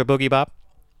 Cream, Shaboogie Bop.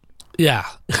 Yeah,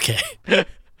 okay.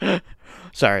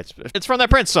 Sorry, it's from that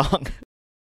Prince song.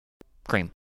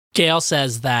 Cream. Gail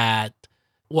says that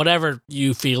whatever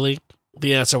you feeling,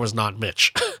 the answer was not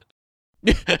Mitch.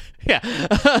 Yeah.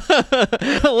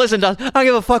 Listen, Dawes, I don't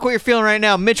give a fuck what you're feeling right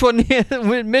now. Mitch wasn't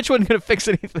gonna fix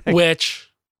anything.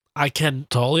 Which I can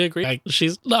totally agree.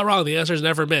 She's not wrong. The answer is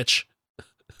never Mitch.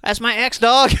 That's my ex,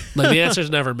 dog. Like, the answer is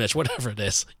never Mitch, whatever it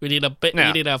is. We need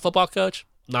a football coach?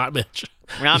 Not Mitch.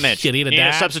 Not Mitch. You need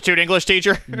a substitute English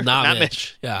teacher? Not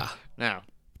Mitch. Yeah. No.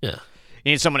 Yeah.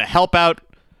 You need someone to help out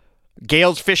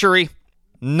Gail's fishery?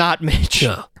 Not Mitch.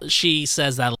 Yeah. She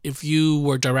says that if you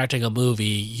were directing a movie,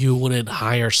 you wouldn't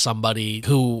hire somebody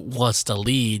who wants to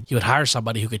lead. You would hire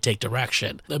somebody who could take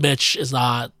direction. Mitch is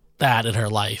not that in her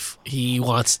life. He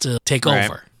wants to take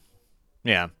over.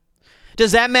 Yeah.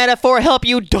 Does that metaphor help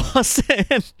you, Dawson?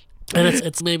 And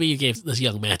it's maybe you gave this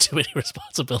young man too many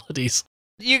responsibilities.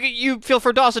 You feel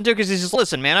for Dawson, too, because he says,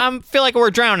 listen, man, I feel like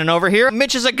we're drowning over here.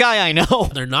 Mitch is a guy I know.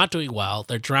 They're not doing well.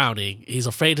 They're drowning. He's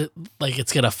afraid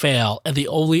it's going to fail. And the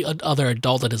only other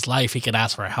adult in his life he can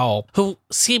ask for help, who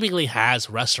seemingly has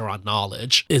restaurant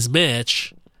knowledge, is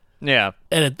Mitch. Yeah.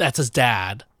 And that's his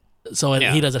dad. So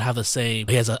he doesn't have the same,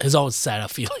 he has his own set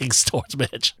of feelings towards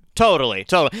Mitch. Totally.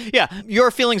 Yeah,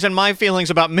 your feelings and my feelings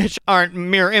about Mitch aren't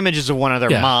mirror images of one another,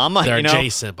 Mom. They're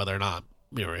adjacent, but they're not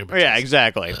mirror images. Yeah,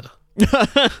 exactly.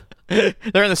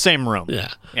 They're in the same room.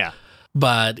 Yeah.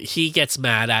 But he gets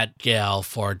mad at Gail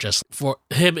for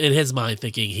him in his mind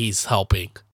thinking he's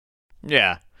helping.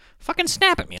 Yeah. Fucking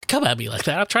snap at me. Come at me like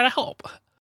that. I'm trying to help.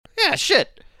 Yeah,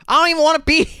 shit. I don't even want to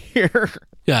be here.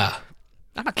 Yeah.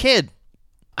 I'm a kid.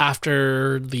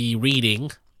 After the reading,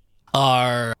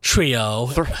 our trio.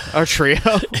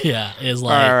 Yeah, is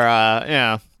like.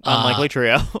 Our, unlikely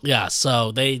trio. Yeah,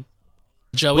 so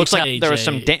Joey looks like there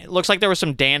was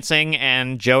some dancing,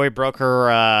 and Joey broke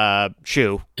her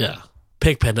shoe. Yeah,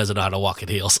 Pigpen doesn't know how to walk in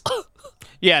heels.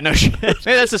 Yeah, no shit. Maybe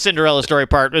that's the Cinderella story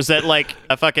part. Is that like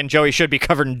a fucking Joey should be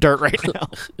covered in dirt right now?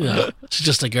 Yeah, she's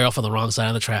just a girl from the wrong side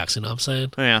of the tracks. You know what I'm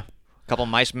saying? Yeah. A couple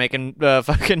mice making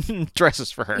fucking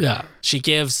dresses for her. Yeah. She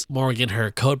gives Morgan her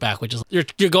coat back, which is, you're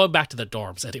going back to the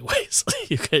dorms anyways.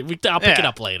 I'll pick it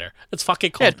up later. It's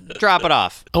fucking Yeah, cold. drop it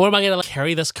off. And what am I going to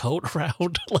carry this coat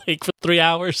around like for 3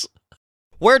 hours?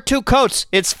 Wear 2 coats.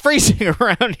 It's freezing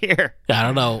around here. I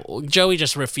don't know. Joey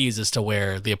just refuses to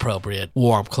wear the appropriate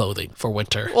warm clothing for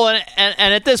winter. Well,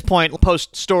 and at this point,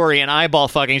 post-story and eyeball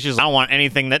fucking, she's just, I don't want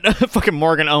anything that fucking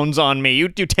Morgan owns on me. You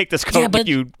take this coat, but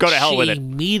you go to hell with it. She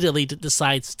immediately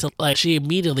decides to, she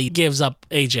immediately gives up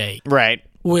AJ. Right.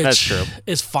 Which That's true.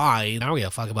 is fine. I don't give a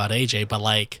fuck about AJ, but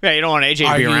Yeah, you don't want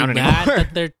AJ to be around mad anymore.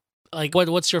 that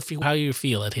they're, what's your, how you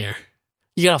feeling here?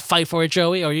 You gonna fight for it,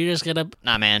 Joey, or are you just gonna...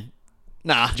 Nah, man.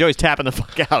 Nah, Joey's tapping the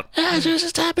fuck out. Yeah, Joey's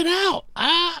just tapping out.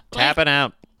 Tapping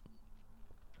out.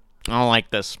 I don't like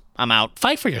this. I'm out.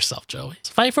 Fight for yourself, Joey.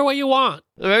 Fight for what you want.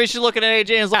 Maybe she's looking at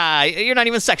AJ and is like, you're not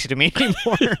even sexy to me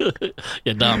anymore.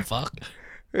 You dumb fuck.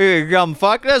 You dumb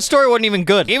fuck. That story wasn't even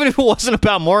good. Even if it wasn't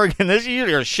about Morgan,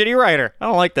 you're a shitty writer. I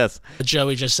don't like this.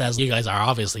 Joey just says, you guys are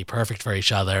obviously perfect for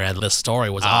each other, and this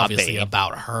story was obviously babe.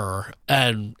 about her.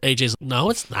 And AJ's, no,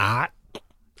 it's not.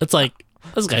 It's like,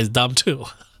 this guy's dumb too.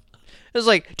 It's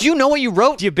like, do you know what you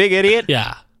wrote, you big idiot?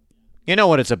 Yeah. You know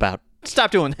what it's about.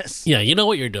 Stop doing this. Yeah, you know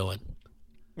what you're doing.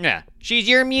 Yeah. She's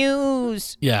your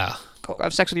muse. Yeah. Go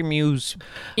have sex with your muse.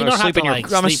 You I'm don't have to, I'm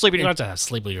gonna sleep in you your... don't have to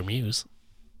sleep with your muse.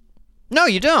 No,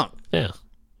 you don't. Yeah.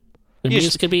 Your You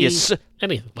muse could be you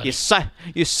anything. Buddy.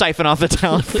 You siphon off the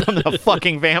talent from the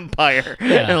fucking vampire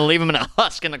and leave him in a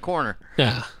husk in the corner.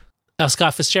 Yeah.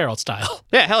 Scott Fitzgerald style.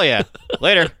 Yeah, hell yeah.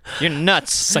 Later. You're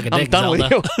nuts. Suck a I'm dick, done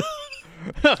Zelda. with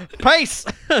you. Pace!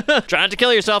 Trying to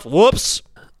kill yourself. Whoops.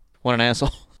 What an asshole.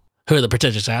 Who are the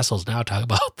pretentious assholes now talking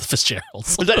about the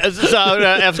Fitzgeralds? Is this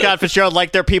F. Scott Fitzgerald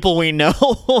like they're people we know?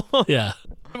 Yeah.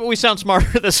 We sound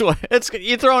smarter this way.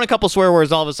 You throw in a couple swear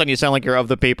words, all of a sudden you sound like you're of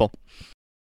the people.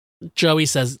 Joey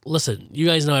says, listen, you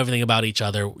guys know everything about each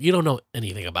other. You don't know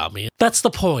anything about me. That's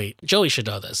the point. Joey should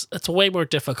know this. It's way more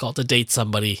difficult to date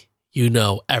somebody you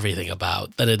know everything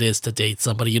about than it is to date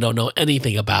somebody you don't know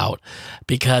anything about,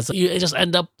 because you just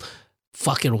end up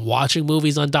fucking watching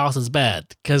movies on Dawson's Bed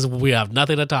because we have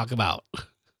nothing to talk about.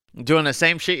 Doing the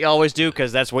same shit you always do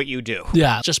because that's what you do.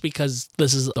 Yeah, just because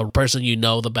this is the person you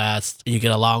know the best, you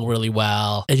get along really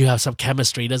well, and you have some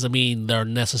chemistry doesn't mean they're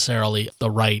necessarily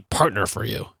the right partner for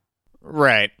you.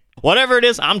 Right. Whatever it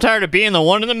is, I'm tired of being the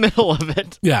one in the middle of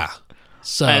it. Yeah.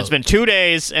 So And it's been 2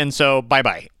 days, and so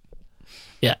bye-bye.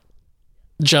 yeah.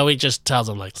 Joey just tells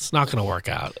him, like, it's not going to work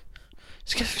out.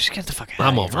 Just get the fuck out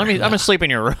I'm of here. over it, I'm yeah. going to sleep in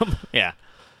your room. Yeah.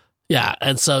 Yeah,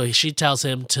 and so she tells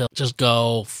him to just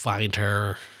go find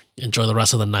her, enjoy the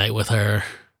rest of the night with her,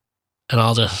 and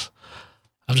I'm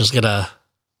just gonna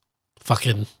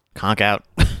fucking, Conk out.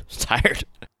 Tired.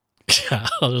 yeah,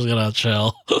 I'm just gonna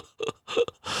chill.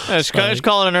 Just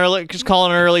call it an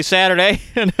early Saturday,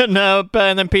 and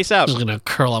then peace out. I'm just gonna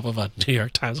curl up with a New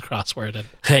York Times crossword and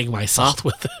hang myself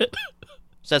with it.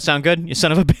 Does that sound good, you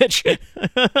son of a bitch?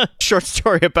 Short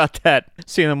story about that.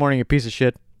 See you in the morning, you piece of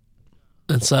shit.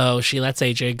 And so she lets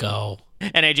AJ go.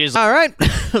 And AJ's, all right,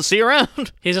 see you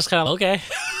around. He's just kind of, okay.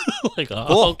 Like, oh,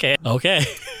 Cool. okay.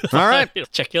 All right.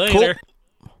 Check you later.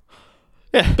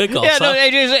 Yeah, Big gulps, yeah, no, huh?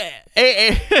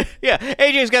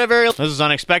 AJ's got a very, this is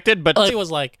unexpected, but He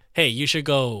was like, hey, you should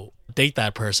go date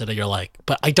that person. And you're like,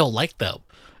 but I don't like them.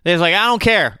 he's like, I don't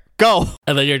care, go.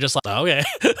 And then you're just like, okay.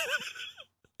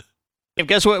 And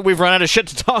guess what? We've run out of shit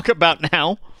to talk about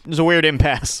now. There's a weird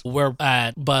impasse. We're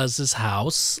at Buzz's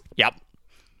house. Yep.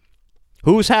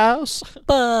 Whose house?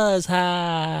 Buzz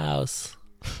house.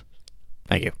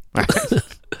 Thank you. All right.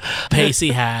 Pacey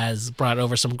has brought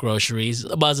over some groceries.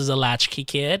 Buzz is a latchkey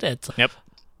kid. Yep.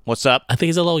 What's up? I think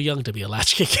he's a little young to be a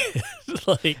latchkey kid.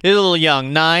 Like, He's a little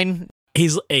young. 9?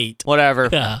 he's 8. Whatever.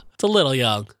 Yeah, it's a little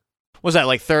young. Was that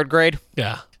like 3rd grade?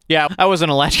 Yeah, Yeah, I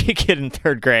wasn't a latchkey kid in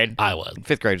 3rd grade. I was.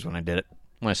 5th grade is when I did it.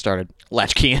 When I started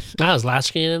latchkeying. I was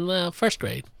latchkey in the 1st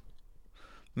grade.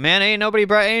 Man, ain't nobody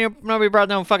brought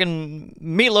no fucking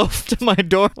meatloaf to my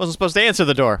door. Wasn't supposed to answer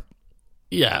the door.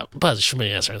 Yeah, Buzz should be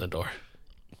answering the door.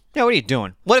 Yeah, what are you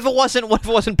doing? What if it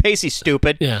wasn't Pacey,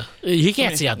 stupid? Yeah, he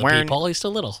can't see out the Wearing- peephole. He's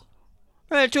still little.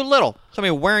 Too little.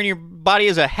 Somebody wearing your body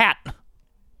as a hat.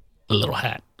 A little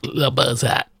hat, little Buzz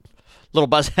hat. Little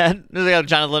buzz hat.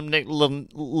 John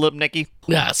Lipnicki.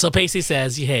 Yeah, so Pacey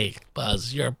says, "Hey,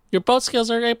 Buzz, your boat skills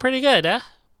are pretty good, huh?"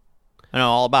 I know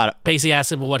all about it. Pacey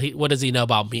asks him what does he know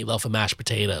about meatloaf and mashed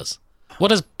potatoes. What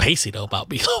does Pacey know about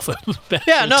meatloaf and mashed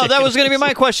Yeah, no, that was potatoes? going to be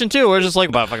my question too. We're just like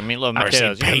about fucking meatloaf and Ever seen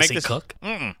potatoes. You gonna make Pacey this cook?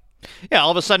 Yeah,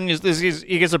 all of a sudden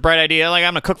he gets a bright idea. Like,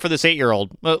 I'm going to cook for this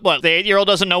 8-year-old. What, the 8-year-old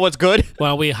doesn't know what's good? Why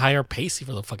don't we hire Pacey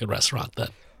for the fucking restaurant then?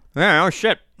 Yeah, oh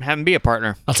shit. Have him be a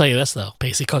partner. I'll tell you this, though.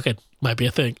 Pacey cooking might be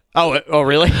a thing. Oh,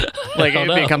 really? Like, don't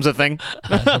it know. becomes a thing?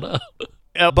 I don't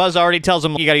know. Buzz already tells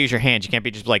him, you gotta use your hands. You can't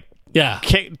be just, like, Yeah.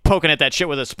 poking at that shit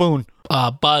with a spoon.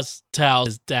 Buzz tells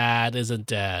his dad isn't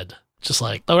dead. Just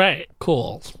like, all right,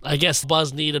 cool. I guess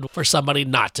Buzz needed for somebody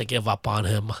not to give up on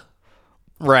him.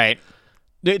 Right.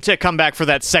 To come back for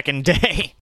that second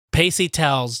day. Pacey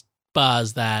tells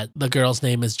Buzz that the girl's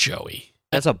name is Joey.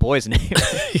 That's a boy's name.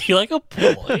 You like a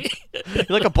boy? You're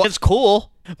like a boy. It's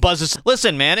cool. Buzz is,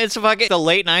 listen, man, it's fucking the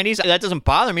late 90s. That doesn't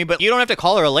bother me, but you don't have to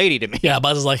call her a lady to me. Yeah,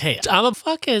 Buzz is like, hey, I'm a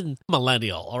fucking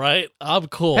millennial, all right? I'm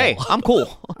cool. Hey, I'm cool.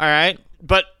 All right.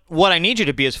 But what I need you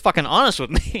to be is fucking honest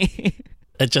with me.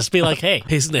 And just be like, hey,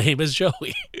 his name is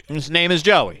Joey. His name is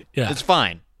Joey. Yeah. It's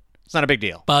fine. It's not a big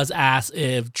deal. Buzz asks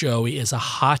if Joey is a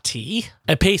hottie.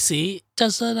 And Pacey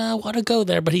doesn't want to go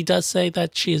there, but he does say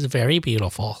that she is very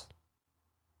beautiful.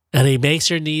 And he makes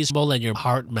your knees roll and your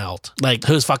heart melt. Like,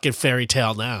 who's fucking fairy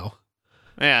tale now?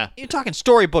 Yeah. You're talking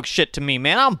storybook shit to me,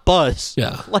 man. I'm Buzz.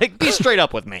 Yeah. Like, be straight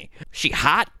up with me. She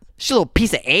hot? She a little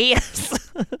piece of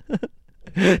ass?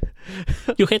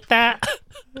 You hit that?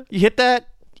 You hit that?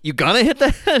 You gonna hit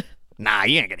that? Nah,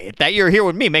 you ain't gonna hit that. You're here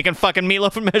with me making fucking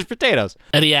meatloaf and mashed potatoes.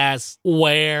 And he asks,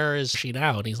 where is she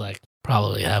now? And he's like,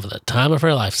 probably having the time of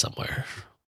her life somewhere.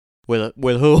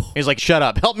 With who? He's like, shut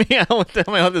up. Help me out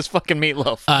with this fucking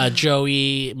meatloaf.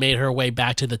 Joey made her way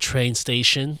back to the train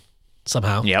station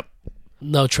somehow. Yep.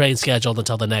 No train scheduled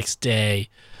until the next day.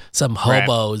 Some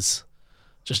hobos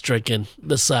just drinking.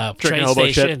 This train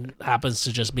hobo station happens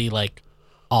to just be like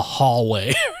a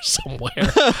hallway or somewhere.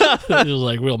 It was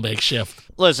like real makeshift.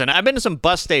 Listen, I've been to some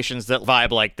bus stations that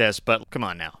vibe like this, but come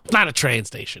on now. Not a train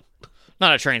station,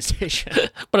 Not a train station.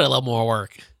 but a little more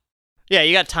work. Yeah,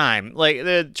 you got time. Like,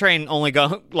 the train only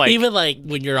go, like... Even like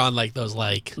when you're on like those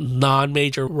like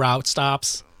non-major route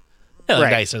stops, they're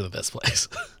Right. nicer than this place.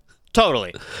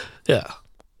 Totally. Yeah.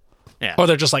 Yeah. Or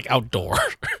they're just like outdoor.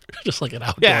 Just like an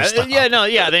outdoor Yeah, stop.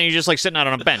 then you're just, like, sitting out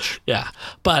on a bench. Yeah.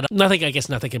 But I guess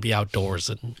nothing can be outdoors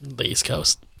in the East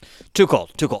Coast. Too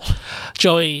cold.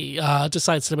 Joey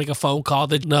decides to make a phone call.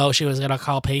 That no, she was going to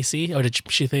call Pacey, or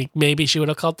did she think maybe she would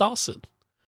have called Dawson?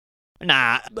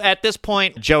 Nah, at this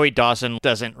point, Joey Dawson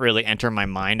doesn't really enter my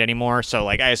mind anymore, so,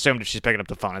 like, I assumed if she's picking up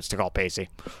the phone, it's to call Pacey.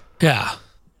 Yeah.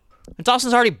 And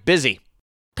Dawson's already busy.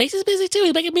 Pacey's busy too.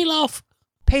 He's making meatloaf.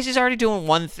 Pacey's already doing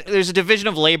one thing. There's a division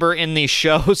of labor in these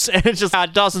shows, and it's just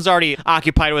Dawson's already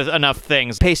occupied with enough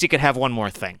things. Pacey could have one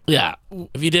more thing. Yeah.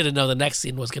 If you didn't know, the next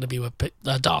scene was going to be with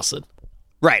Dawson.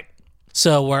 Right.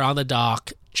 So we're on the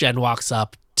dock. Jen walks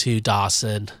up to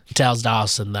Dawson, tells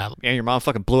Dawson that, Yeah, your mom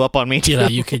fucking blew up on me. you know,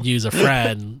 you could use a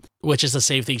friend, which is the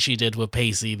same thing she did with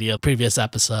Pacey the previous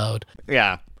episode.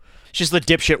 Yeah. She's the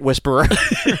dipshit whisperer.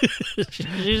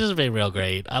 She's just been real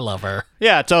great. I love her.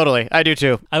 Yeah, totally. I do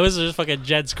too. I was just fucking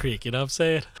Jen's Creek, you know what I'm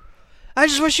saying? I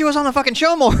just wish she was on the fucking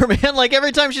show more, man. Like,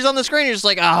 every time she's on the screen, you're just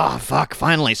like, oh, fuck,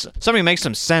 finally. Somebody make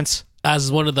some sense.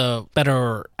 As one of the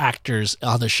better actors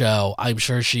on the show, I'm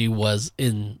sure she was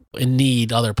in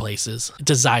need other places,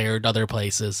 desired other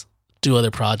places, do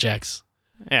other projects.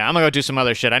 Yeah, I'm gonna go do some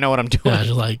other shit. I know what I'm doing. Yeah,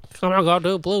 she's like, I'm gonna go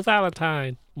do Blue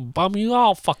Valentine. Bum you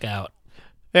all fuck out.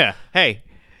 Yeah. Hey,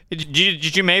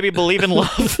 did you maybe believe in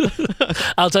love?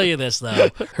 I'll tell you this, though.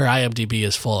 Her IMDb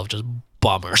is full of just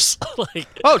bummers. Like,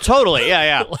 Oh, totally.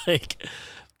 Yeah. like,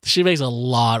 she makes a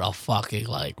lot of fucking,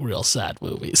 like, real sad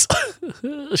movies.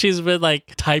 She's been,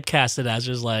 like, typecasted as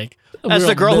just, like, a As real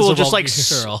the girl who will just,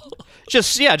 miserable like,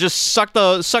 girl. Just suck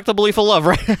the belief of love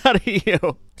right out of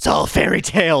you. It's all fairy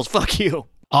tales. Fuck you.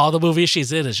 All the movies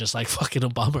she's in is just, like, fucking a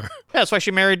bummer. Yeah, that's why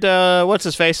she married what's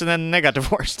his face, and then they got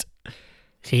divorced.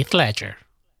 Heath Ledger.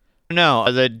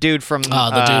 No, the dude from Oh,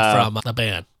 the dude from the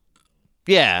band.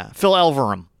 Yeah, Phil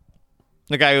Elverum.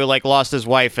 The guy who, like, lost his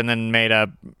wife and then made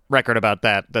a record about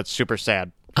that. That's super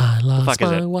sad. I lost fuck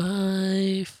is my it?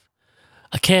 wife.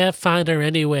 I can't find her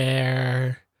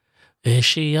anywhere. Is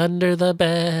she under the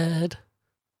bed?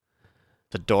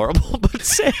 It's adorable, but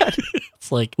sad.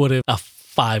 It's like, what if a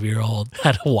 5-year-old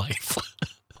had a wife?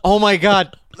 Oh my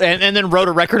god. And then wrote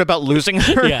a record about losing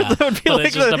her. Yeah, that would be but like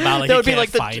it's just about like that he would be can't like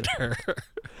find her.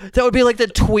 That would be like the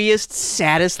tweest,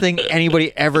 saddest thing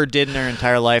anybody ever did in their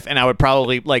entire life, and I would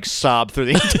probably like sob through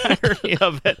the entirety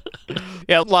of it.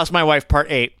 Yeah, Lost My Wife Part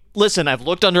 8. Listen, I've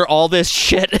looked under all this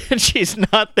shit, and she's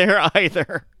not there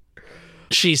either.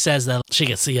 She says that she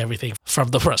can see everything from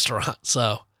the restaurant.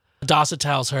 So Dawson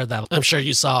tells her that, I'm sure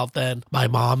you saw then my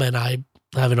mom and I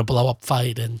having a blow-up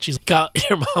fight, and she's got,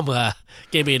 your mom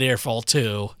gave me an earful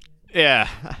too. Yeah,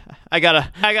 I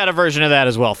got a version of that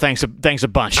as well. Thanks a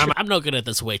bunch. I'm no good at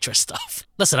this waitress stuff.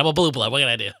 Listen, I'm a blue blood. What can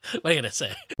I do? What are you gonna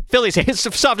say? Philly's it's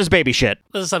soft as baby shit.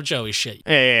 This is some Joey shit.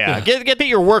 Yeah. Get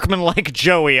your workman like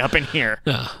Joey up in here.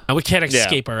 And we can't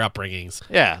escape our upbringings.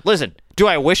 Yeah, listen, do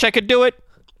I wish I could do it?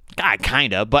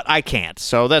 Kinda, but I can't,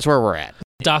 so that's where we're at.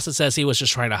 Dawson says he was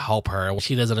just trying to help her.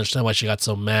 She doesn't understand why she got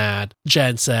so mad.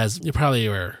 Jen says, you probably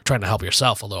were trying to help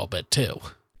yourself a little bit, too.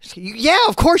 Yeah,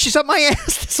 of course, she's up my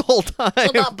ass this whole time.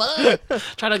 My butt.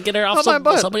 Trying to get her off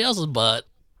somebody else's butt.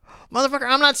 Motherfucker,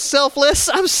 I'm not selfless.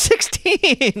 I'm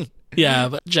 16. Yeah,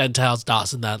 but Jen tells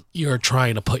Dawson that you're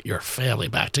trying to put your family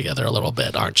back together a little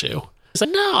bit, aren't you? He's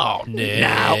like,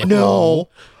 no.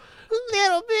 A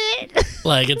little bit.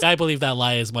 Like, I believe that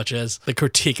lie as much as the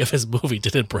critique of his movie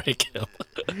didn't break him.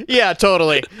 Yeah,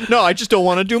 totally. No, I just don't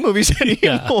want to do movies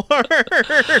anymore.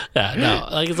 Yeah, no.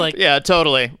 Like, it's like... Yeah,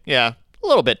 totally. Yeah. A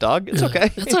little bit, dog. It's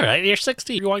okay. It's all right. You're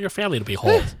 16. You want your family to be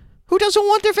whole. Who doesn't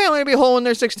want their family to be whole when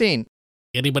they're 16?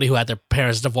 Anybody who had their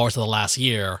parents divorced in the last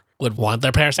year would want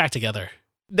their parents back together.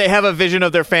 They have a vision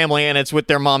of their family, and it's with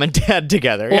their mom and dad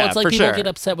together. Well, yeah, it's like for people sure. get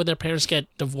upset when their parents get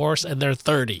divorced and they're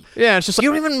 30. Yeah, it's just like,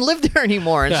 you don't even live there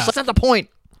anymore. It's just, that's not the point.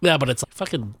 Yeah, but it's like,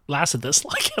 fucking lasted this,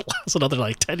 like, it lasts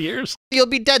another, 10 years. You'll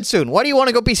be dead soon. Why do you want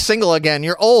to go be single again?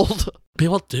 You're old.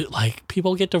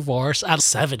 People get divorced at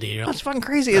 70. That's fucking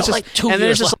crazy. It's just, like 2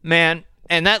 years left. Man,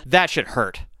 and that should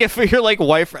hurt. If your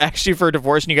wife asks you for a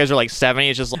divorce and you guys are 70,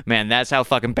 it's just man, that's how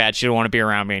fucking bad she don't want to be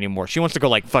around me anymore. She wants to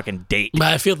go fucking date.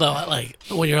 But I feel though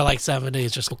when you're 70,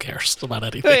 it's just who cares about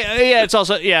anything. Yeah, it's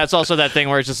also that thing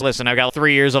where it's just listen, I've got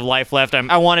 3 years of life left.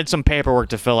 I wanted some paperwork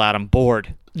to fill out. I'm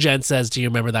bored. Jen says, "Do you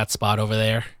remember that spot over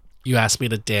there? You asked me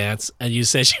to dance, and you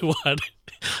said you wanted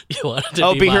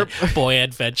to be my boy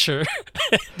adventure."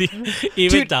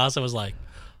 Even Dude. Dawson was like,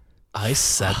 "I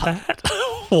said that."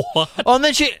 What? Oh,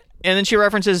 and then she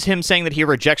references him saying that he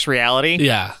rejects reality.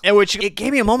 Yeah. And which it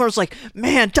gave me a moment where I was like,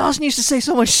 man, Dawson used to say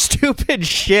so much stupid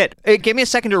shit. It gave me a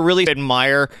second to really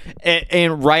admire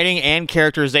in writing and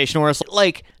characterization where it's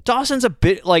like Dawson's a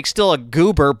bit still a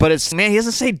goober, but it's man, he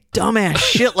doesn't say dumbass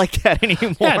shit like that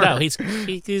anymore. Yeah, no,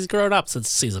 he's grown up since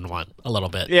season 1 a little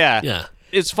bit. Yeah.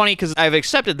 It's funny because I've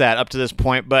accepted that up to this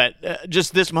point, but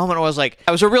just this moment was it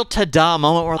was a real ta-da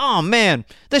moment where, oh man,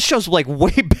 this show's way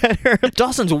better.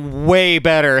 Dawson's way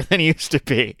better than he used to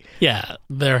be. Yeah,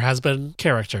 there has been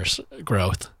characters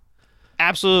growth.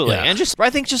 Absolutely. Yeah. And I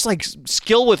think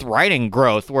skill with writing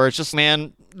growth where it's just,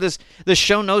 man, this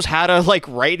show knows how to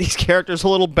write these characters a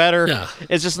little better. Yeah.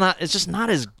 It's just not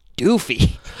as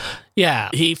goofy. Yeah,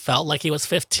 he felt like he was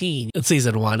 15 in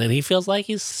season 1, and he feels like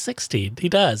he's 16. He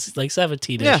does. He's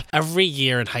 17-ish. Yeah. Every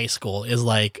year in high school is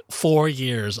 4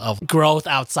 years of growth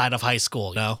outside of high school,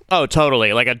 you know? Oh, totally.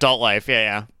 Adult life.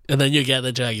 Yeah. And then you get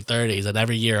into your 30s, and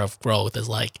every year of growth is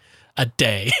a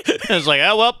day. It's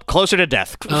oh, well, closer to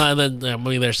death. And then,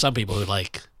 there's some people who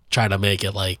try to make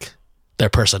it their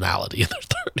personality in their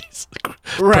 30s.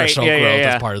 Right. Personal Yeah, growth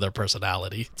yeah. is part of their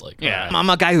personality. It's Yeah. right. I'm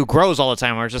a guy who grows all the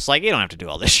time where it's just you don't have to do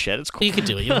all this shit. It's cool. You can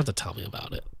do it. You don't have to tell me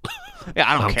about it.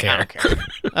 Yeah, I don't care.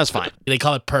 That's fine. They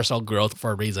call it personal growth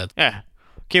for a reason. Yeah.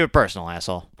 Keep it personal,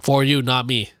 asshole. For you, not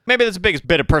me. Maybe that's the biggest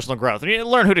bit of personal growth. You need to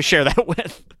learn who to share that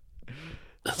with.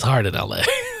 It's hard in LA.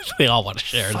 They all want to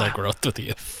share their growth with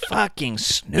you. Fucking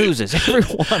snoozes,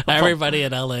 everyone. Everybody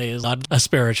in LA is on a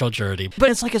spiritual journey.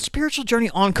 But it's a spiritual journey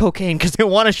on cocaine because they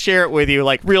want to share it with you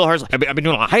real hard. I've been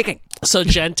doing a lot of hiking. So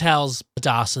Jen tells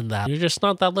Dawson that you're just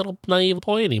not that little naive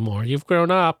boy anymore. You've grown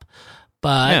up,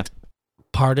 but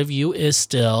part of you is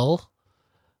still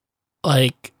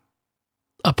a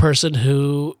person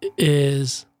who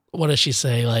is, what does she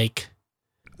say?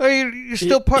 You're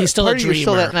still part. He's still part a of you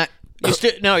still dreamer. that.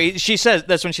 She says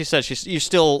that's when she says you're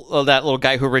still that little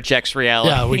guy who rejects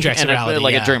reality. Yeah, rejects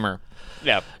reality, a dreamer.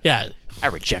 Yeah, Yeah. I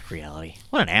reject reality.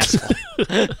 What an asshole.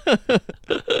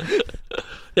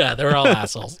 Yeah, they're all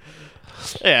assholes.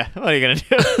 Yeah, what are you gonna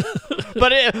do?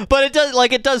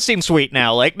 but it does seem sweet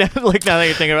now. Now that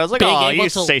you're thinking about it, I was you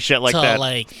used to say shit like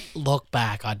that. Look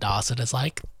back on Dawson is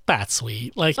that's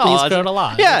sweet. He's Oh, grown a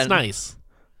lot. yeah. It's nice.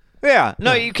 Yeah,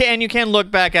 no, you can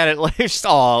look back at it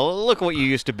look what you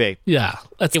used to be. Yeah.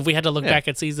 If we had to look back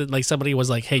at season, somebody was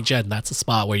like, hey, Jen, that's a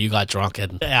spot where you got drunk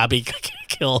and Abby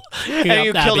killed. And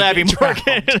you killed Abby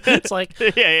Morgan. It's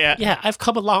yeah. yeah, I've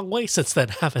come a long way since then,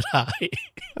 haven't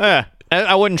I?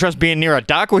 I wouldn't trust being near a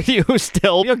dock with you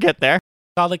still. You'll get there.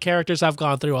 All the characters have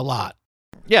gone through a lot.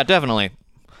 Yeah, definitely.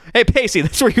 Hey, Pacey,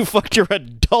 that's where you fucked your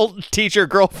adult teacher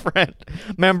girlfriend.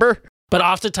 Remember? But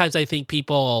oftentimes I think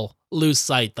people lose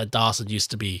sight that Dawson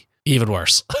used to be even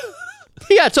worse.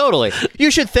 Yeah, totally.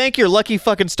 You should thank your lucky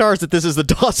fucking stars that this is the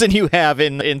Dawson you have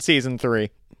in season 3.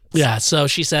 Yeah, so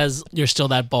she says you're still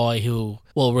that boy who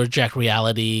will reject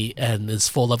reality and is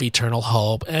full of eternal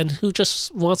hope and who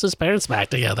just wants his parents back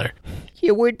together.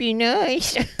 You would be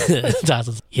nice.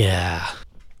 Dawson's, yeah.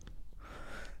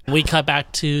 We cut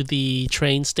back to the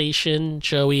train station.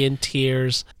 Joey in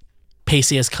tears.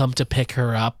 Pacey has come to pick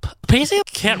her up. Pacey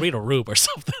can't read a room or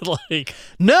something like.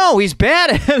 No, he's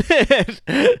bad at it.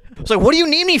 It's like, what do you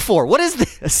need me for? What is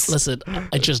this? Listen,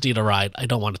 I just need a ride. I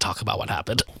don't want to talk about what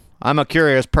happened. I'm a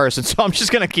curious person, so I'm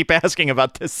just going to keep asking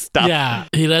about this stuff. Yeah,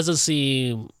 he doesn't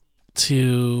seem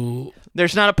to...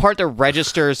 There's not a part that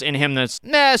registers in him that's,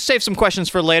 save some questions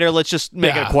for later. Let's just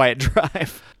make it a quiet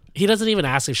drive. He doesn't even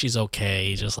ask if she's okay.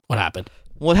 He's just, what happened?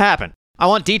 What happened? I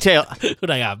want detail. Who'd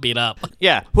I got beat up?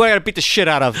 Yeah, who I got to beat the shit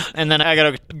out of, and then I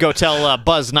got to go tell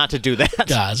Buzz not to do that.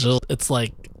 Yeah, it's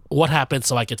like, what happened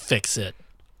so I could fix it?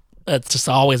 It's just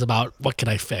always about, what can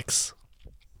I fix?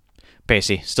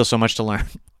 Pacey, still so much to learn.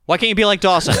 Why can't you be like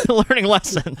Dawson, learning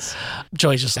lessons?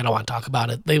 Joey's just, I don't want to talk about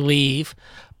it. They leave.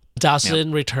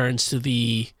 Dawson returns to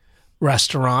the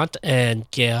restaurant, and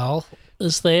Gail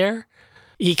is there.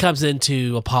 He comes in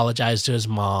to apologize to his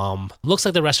mom. Looks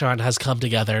like the restaurant has come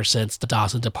together since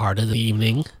Dawson departed in the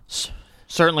evening.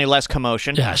 Certainly less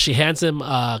commotion. Yeah, she hands him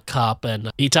a cup,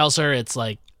 and he tells her it's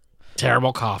like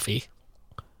terrible coffee.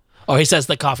 Or he says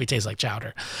the coffee tastes like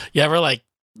chowder. You ever like,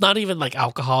 not even like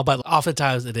alcohol, but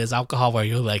oftentimes it is alcohol where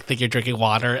you like think you're drinking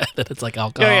water and then it's like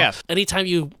alcohol. Yeah. Anytime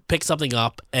you pick something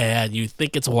up and you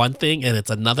think it's one thing and it's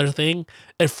another thing,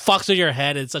 it fucks with your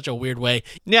head in such a weird way.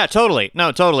 Yeah, totally.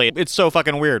 No, totally. It's so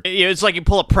fucking weird. It's like you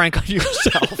pull a prank on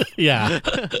yourself. Yeah.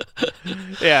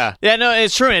 Yeah. Yeah, no,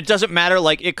 it's true. It doesn't matter.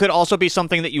 Like, it could also be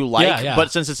something that you like, Yeah. but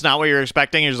since it's not what you're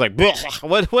expecting, you're just like,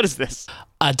 what is this?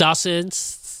 Dawson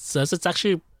says it's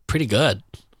actually pretty good.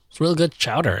 It's really good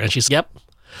chowder. And she's, yep.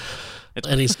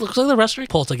 And he looks like the restaurant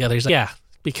pulled together. He's like, yeah,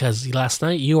 because last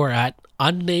night you were at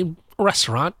unnamed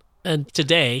restaurant, and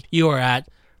today you are at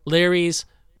Larry's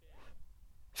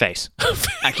Face.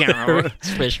 I can't remember.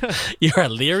 Fish. You're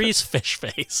at Larry's Fish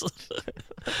Face.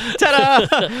 Ta-da!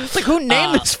 It's like, who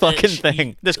named this fucking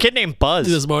thing? This kid named Buzz.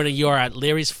 This morning you are at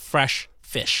Larry's Fresh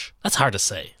Fish. That's hard to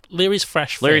say. Larry's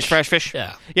Fresh Fish. Larry's Fresh Fish?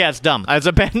 Yeah. Yeah, it's dumb. It's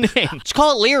a bad name. Just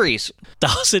call it Leary's.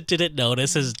 Dawson didn't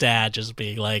notice his dad just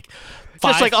being like,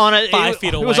 Just like on a 5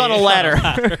 feet away. It was on a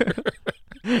ladder.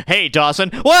 Hey, Dawson.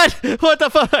 What? What the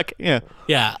fuck? Yeah.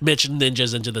 Yeah. Mitch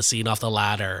ninjas into the scene off the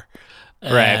ladder.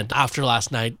 And Right. after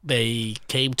last night, they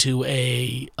came to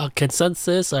a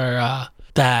consensus or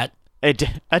that A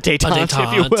detente,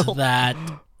 if you will. that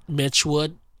Mitch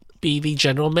would be the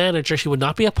general manager. He would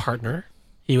not be a partner.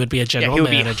 He would be a general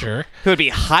manager. He would be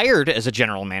hired as a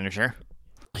general manager.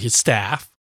 His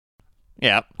staff.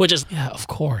 Yeah. Which is, yeah, of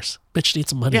course. Mitch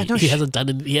needs money. Yeah, no he shit.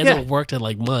 hasn't worked in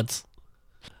like months.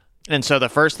 And so the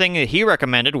first thing that he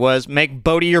recommended was make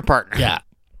Bodie your partner. Yeah.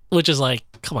 Which is like,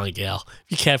 come on, Gail.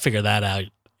 If you can't figure that out,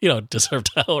 you don't deserve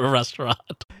to own a restaurant.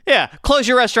 Yeah. Close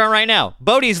your restaurant right now.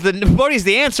 Bodie's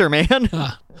the answer, man.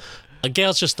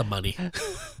 Gail's just the money.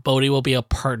 Bodie will be a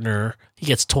partner. He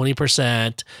gets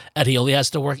 20%, and he only has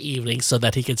to work evenings so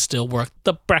that he can still work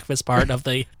the breakfast part of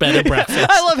the bed and breakfast.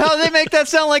 I love how they make that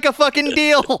sound like a fucking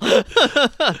deal.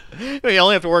 You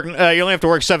only have to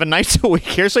work 7 nights a week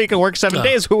here, so you can work 7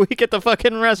 days a week at the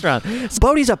fucking restaurant.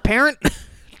 Bodie's a parent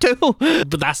too.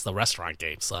 But that's the restaurant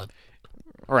game, son.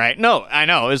 Right? No, I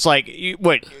know. It's like, you're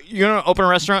gonna open a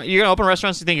restaurant. You're gonna open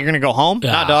rrestaurants. You think you're gonna go home?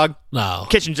 Yeah. Not dog. No.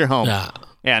 Kitchen's your home. Yeah.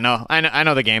 Yeah, no, I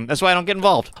know the game. That's why I don't get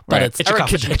involved. But Right. it's I read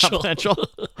confidential.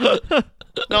 Know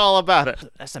all about it.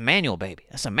 That's a manual, baby.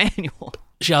 That's a manual.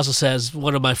 She also says,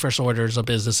 one of my first orders of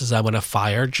business is I'm going to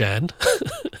fire Jen.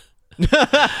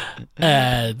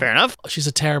 And Fair enough. she's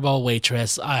a terrible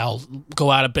waitress. I'll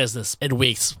go out of business in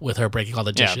weeks with her breaking all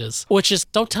the Yeah. dishes. Which is,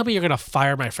 don't tell me you're going to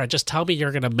fire my friend. Just tell me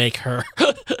you're going to make her.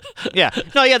 Yeah.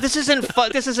 No, yeah, this isn't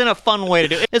this isn't a fun way to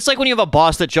do it. It's like when you have a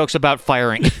boss that jokes about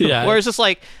firing. Yeah. Where it's just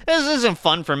like, this isn't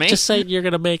fun for me. Just say you're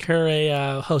going to make her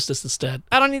a hostess instead.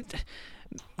 I don't need...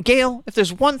 Gail, if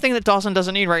there's one thing that Dawson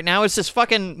doesn't need right now, it's this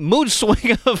fucking mood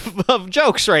swing of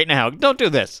jokes right now. Don't do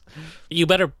this. You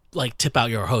better like tip out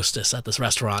your hostess at this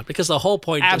restaurant because the whole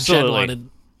point Absolutely. Jen wanted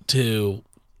to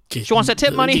get, She wants that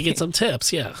tip money? to get some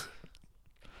tips, yeah.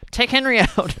 Take Henry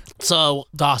out. So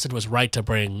Dawson was right to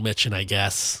bring Mitch in, I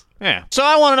guess. Yeah. So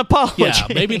I want an apology. Yeah,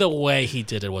 maybe the way he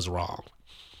did it was wrong.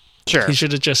 Sure. He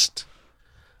should have just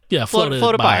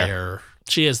floated by her.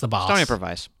 She is the boss. Don't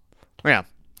improvise. Yeah.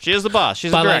 She is the boss.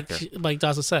 She's But the director. like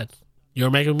Dawson said,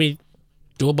 you're making me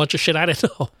do a bunch of shit I didn't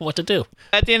know what to do.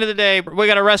 At the end of the day, we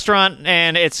got a restaurant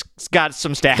and it's got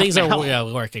some staff. Things are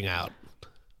now. working out.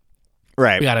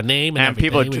 Right. We got a name and And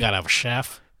everything. people are We got a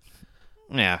chef.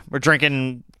 Yeah. We're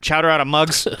drinking chowder out of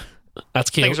mugs. That's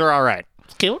cute. Things are all right.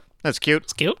 It's cute. That's cute.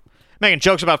 It's cute. Making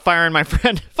jokes about firing my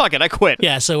friend. Fuck it, I quit.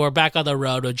 Yeah, so we're back on the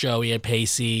road with Joey and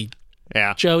Pacey.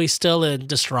 Yeah. Joey's still in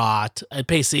distraught, and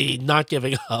Pacey not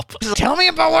giving up. Tell me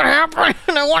about what happened.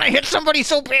 I want to hit somebody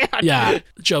so bad. Yeah.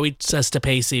 Joey says to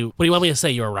Pacey, what do you want me to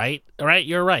say? You're right. All right,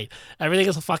 you're right. Everything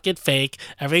is a fucking fake.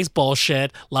 Everything's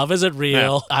bullshit. Love isn't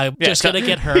real. I'm just going to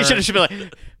get hurt. He should be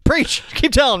like, preach.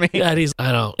 Keep telling me. And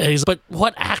I know. And he's, but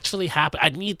what actually happened? I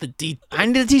need the details. I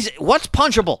need these. What's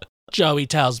punchable? Joey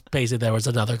tells Pacey there was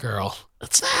another girl.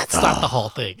 That's not the whole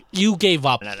thing. You gave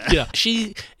up. No. Yeah.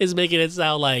 She is making it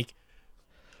sound like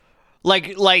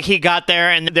he got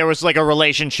there and there was like a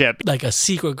relationship. like a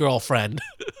secret girlfriend.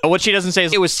 What she doesn't say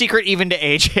is it was secret even to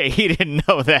AJ. He didn't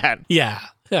know that. Yeah.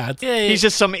 He's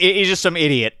just some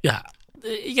idiot. Yeah.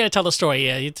 You got to tell the story.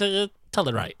 Yeah. You tell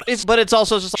it right. But it's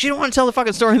also just like, she didn't want to tell the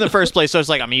fucking story in the first place. So it's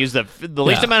like, I'm going to use the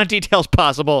least amount of details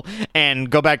possible and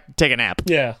go back, take a nap.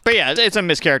 Yeah. But yeah, it's a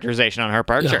mischaracterization on her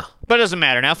part. Yeah. Sure. But it doesn't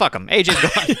matter now. Fuck him. AJ's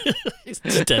gone. He's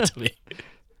dead to me.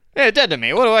 Yeah, dead to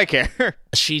me. What do I care?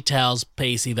 She tells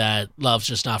Pacey that love's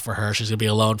just not for her. She's going to be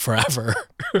alone forever.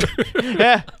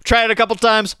 Yeah, try it a couple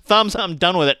times. Thumbs, I'm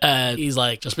done with it. And he's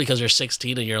like, just because you're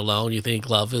 16 and you're alone, you think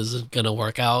love isn't going to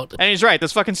work out? And he's right.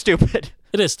 That's fucking stupid.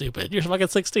 It is stupid. You're fucking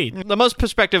 16. The most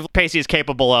perspective Pacey is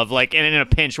capable of, like, in a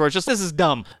pinch where it's just, this is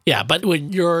dumb. Yeah, but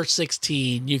when you're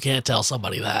 16, you can't tell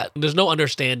somebody that. There's no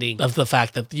understanding of the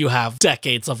fact that you have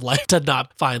decades of life to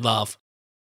not find love.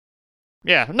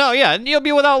 Yeah, no, yeah, you'll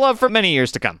be without love for many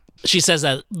years to come. She says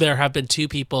that there have been two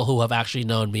people who have actually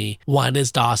known me. One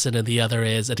is Dawson and the other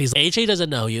is, and he's, AJ doesn't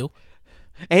know you.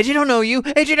 AJ don't know you.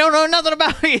 AJ don't know nothing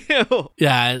about you.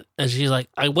 Yeah, and she's like,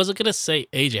 I wasn't going to say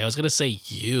AJ, I was going to say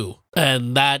you.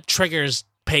 And that triggers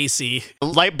Pacey.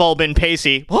 Light bulb in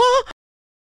Pacey. What?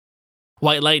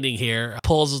 White Lightning here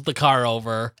pulls the car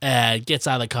over and gets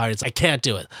out of the car and says, I can't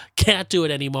do it. Can't do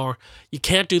it anymore. You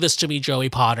can't do this to me, Joey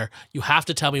Potter. You have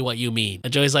to tell me what you mean.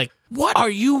 And Joey's like, what are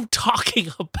you talking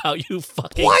about, you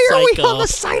fucking Why are psycho? we on the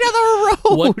side of the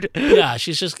road? What? Yeah,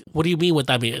 she's just, what do you mean what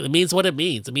that means? It means what it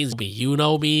means. It means you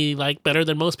know me like better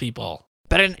than most people.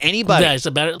 Better than anybody. Yeah, it's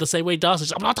better the same way Dawson.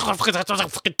 I'm not talking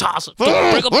fucking Dawson.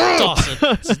 Don't bring up Dawson.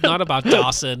 It's not about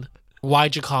Dawson.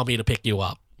 Why'd you call me to pick you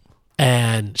up?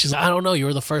 And she's like, I don't know. You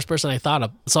were the first person I thought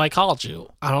of. So I called you.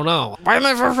 I don't know. Why am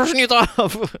I the first person you thought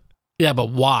of? Yeah, but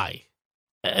why?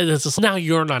 And it's just, now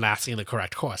you're not asking the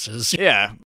correct questions.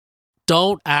 Yeah.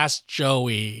 Don't ask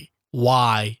Joey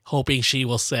why, hoping she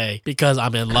will say, because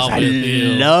I'm in love with you.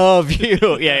 Love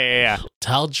you. Yeah.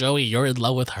 Tell Joey you're in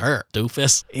love with her,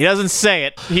 doofus. He doesn't say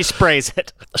it. He sprays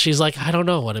it. She's like, I don't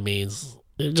know what it means.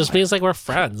 It just means like we're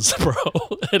friends, bro.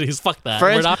 And he's, fuck that.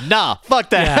 Friends? We're not. Nah,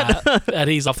 fuck that. Yeah. And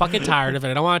he's fucking tired of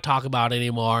it. I don't want to talk about it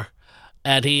anymore.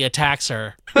 And he attacks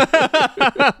her.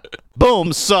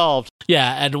 Boom, solved.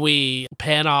 Yeah, and we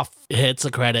pan off, hits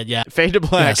a credit. Yeah. Fade to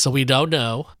black. Yeah, so we don't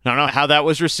know. I don't know how that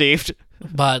was received.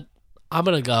 But I'm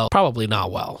going to go probably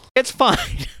not well. It's fine.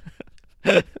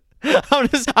 I'm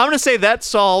gonna say that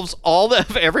solves all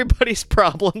of everybody's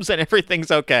problems and everything's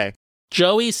okay.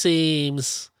 Joey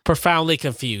seems profoundly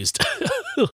confused.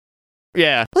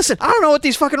 Yeah. Listen, I don't know what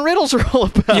these fucking riddles are all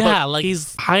about. Yeah, like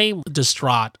I'm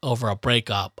distraught over a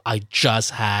breakup I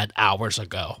just had hours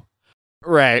ago.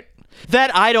 Right.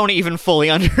 That I don't even fully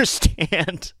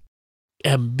understand.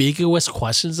 Ambiguous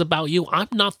questions about you. I'm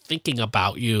not thinking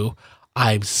about you.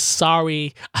 I'm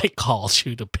sorry I called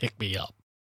you to pick me up.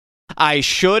 I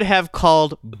should have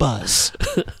called Buzz.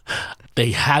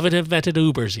 They haven't invented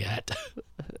Ubers yet.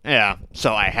 Yeah,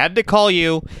 so I had to call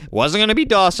you. Wasn't going to be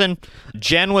Dawson.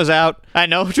 Jen was out. I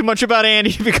know too much about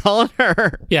Andy to be calling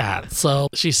her. Yeah, so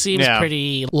she seems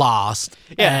pretty lost.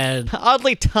 Yeah, and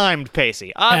oddly timed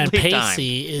Pacey. Oddly timed. And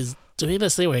Pacey is doing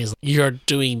this thing where he's like, you're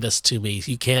doing this to me.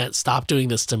 You can't stop doing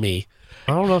this to me.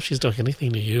 I don't know if she's doing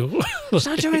anything to you. She's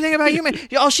not doing anything about you, man.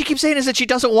 All she keeps saying is that she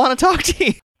doesn't want to talk to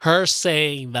you. Her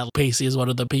saying that Pacey is one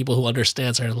of the people who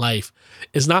understands her in life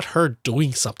is not her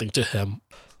doing something to him.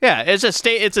 Yeah, it's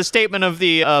a statement of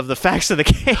the facts of the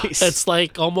case. It's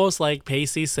like almost like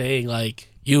Pacey saying like,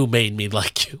 you made me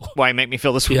like you. Why make me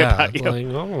feel this way about you? Like,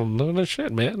 oh, no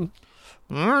shit, man.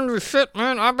 Shit,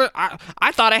 man.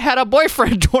 I thought I had a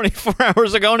boyfriend 24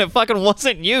 hours ago and it fucking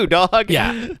wasn't you, dog.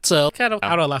 Yeah. So kind of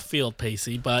out of left field,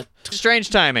 Pacey, but strange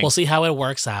timing. We'll see how it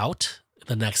works out in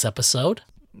the next episode.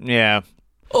 Yeah.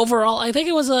 Overall, I think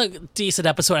it was a decent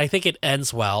episode. I think it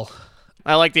ends well.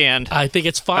 I like the end. I think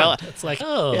it's fun. It's like,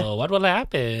 what will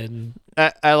happen?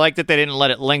 I like that they didn't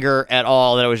let it linger at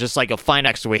all, that it was just like, you'll find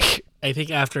next week. I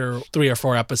think after 3 or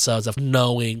 4 episodes of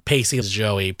knowing Pacey is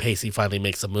Joey, Pacey finally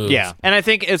makes a move. Yeah. And I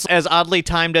think it's as oddly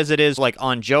timed as it is, like,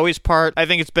 on Joey's part. I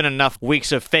think it's been enough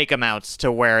weeks of fake amounts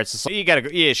to where it's just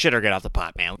like, you shit or get off the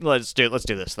pot, man. Let's do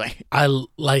this thing. I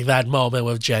like that moment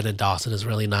with Jen and Dawson is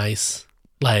really nice.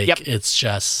 Like, It's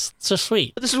just so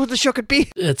sweet. This is what the show could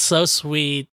be. It's so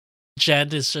sweet.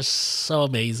 Jen is just so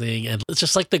amazing, and it's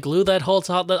just like the glue that holds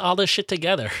all this shit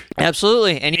together.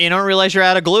 Absolutely, and you don't realize you're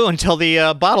out of glue until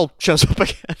the bottle shows up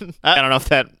again. I don't know if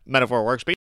that metaphor works,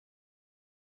 but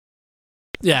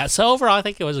yeah, so overall, I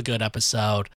think it was a good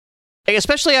episode.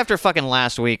 Especially after fucking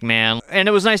last week, man. And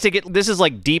it was nice to get, this is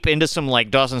like deep into some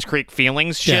like Dawson's Creek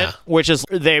feelings shit, which is,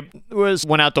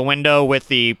 went out the window with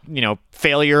the,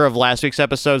 failure of last week's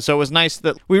episode. So it was nice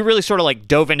that we really sort of like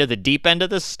dove into the deep end of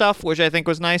this stuff, which I think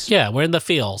was nice. Yeah, we're in the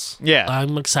feels. Yeah.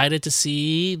 I'm excited to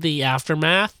see the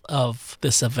aftermath of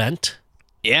this event.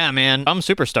 Yeah, man. I'm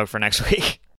super stoked for next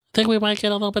week. I think we might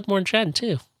get a little bit more Jen,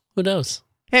 too. Who knows?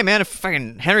 Hey, man, if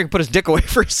fucking Henry can put his dick away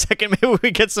for a second, maybe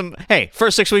we get some, hey,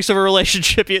 first 6 weeks of a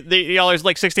relationship, y'all are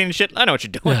like 16 and shit. I know what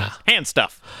you're doing. Yeah. Hand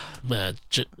stuff. Man,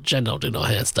 Jen don't do no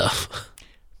hand stuff.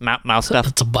 Mouth stuff.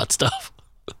 It's a butt stuff.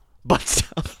 Butt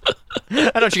stuff.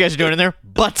 I know what you guys are doing in there.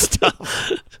 Butt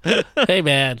stuff. Hey,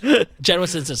 man. Jen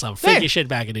was into some freaky shit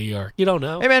back in New York. You don't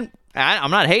know. Hey, man, I'm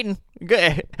not hating.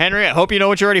 Good. Henry, I hope you know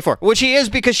what you're ready for. Which he is,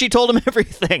 because she told him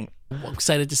everything. I'm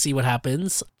excited to see what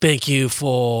happens. Thank you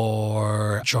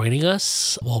for joining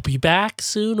us. We'll be back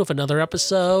soon with another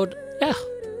episode. Yeah.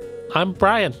 I'm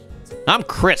Brian. I'm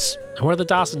Chris. And we're the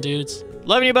Dawson Dudes.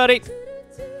 Love you, buddy.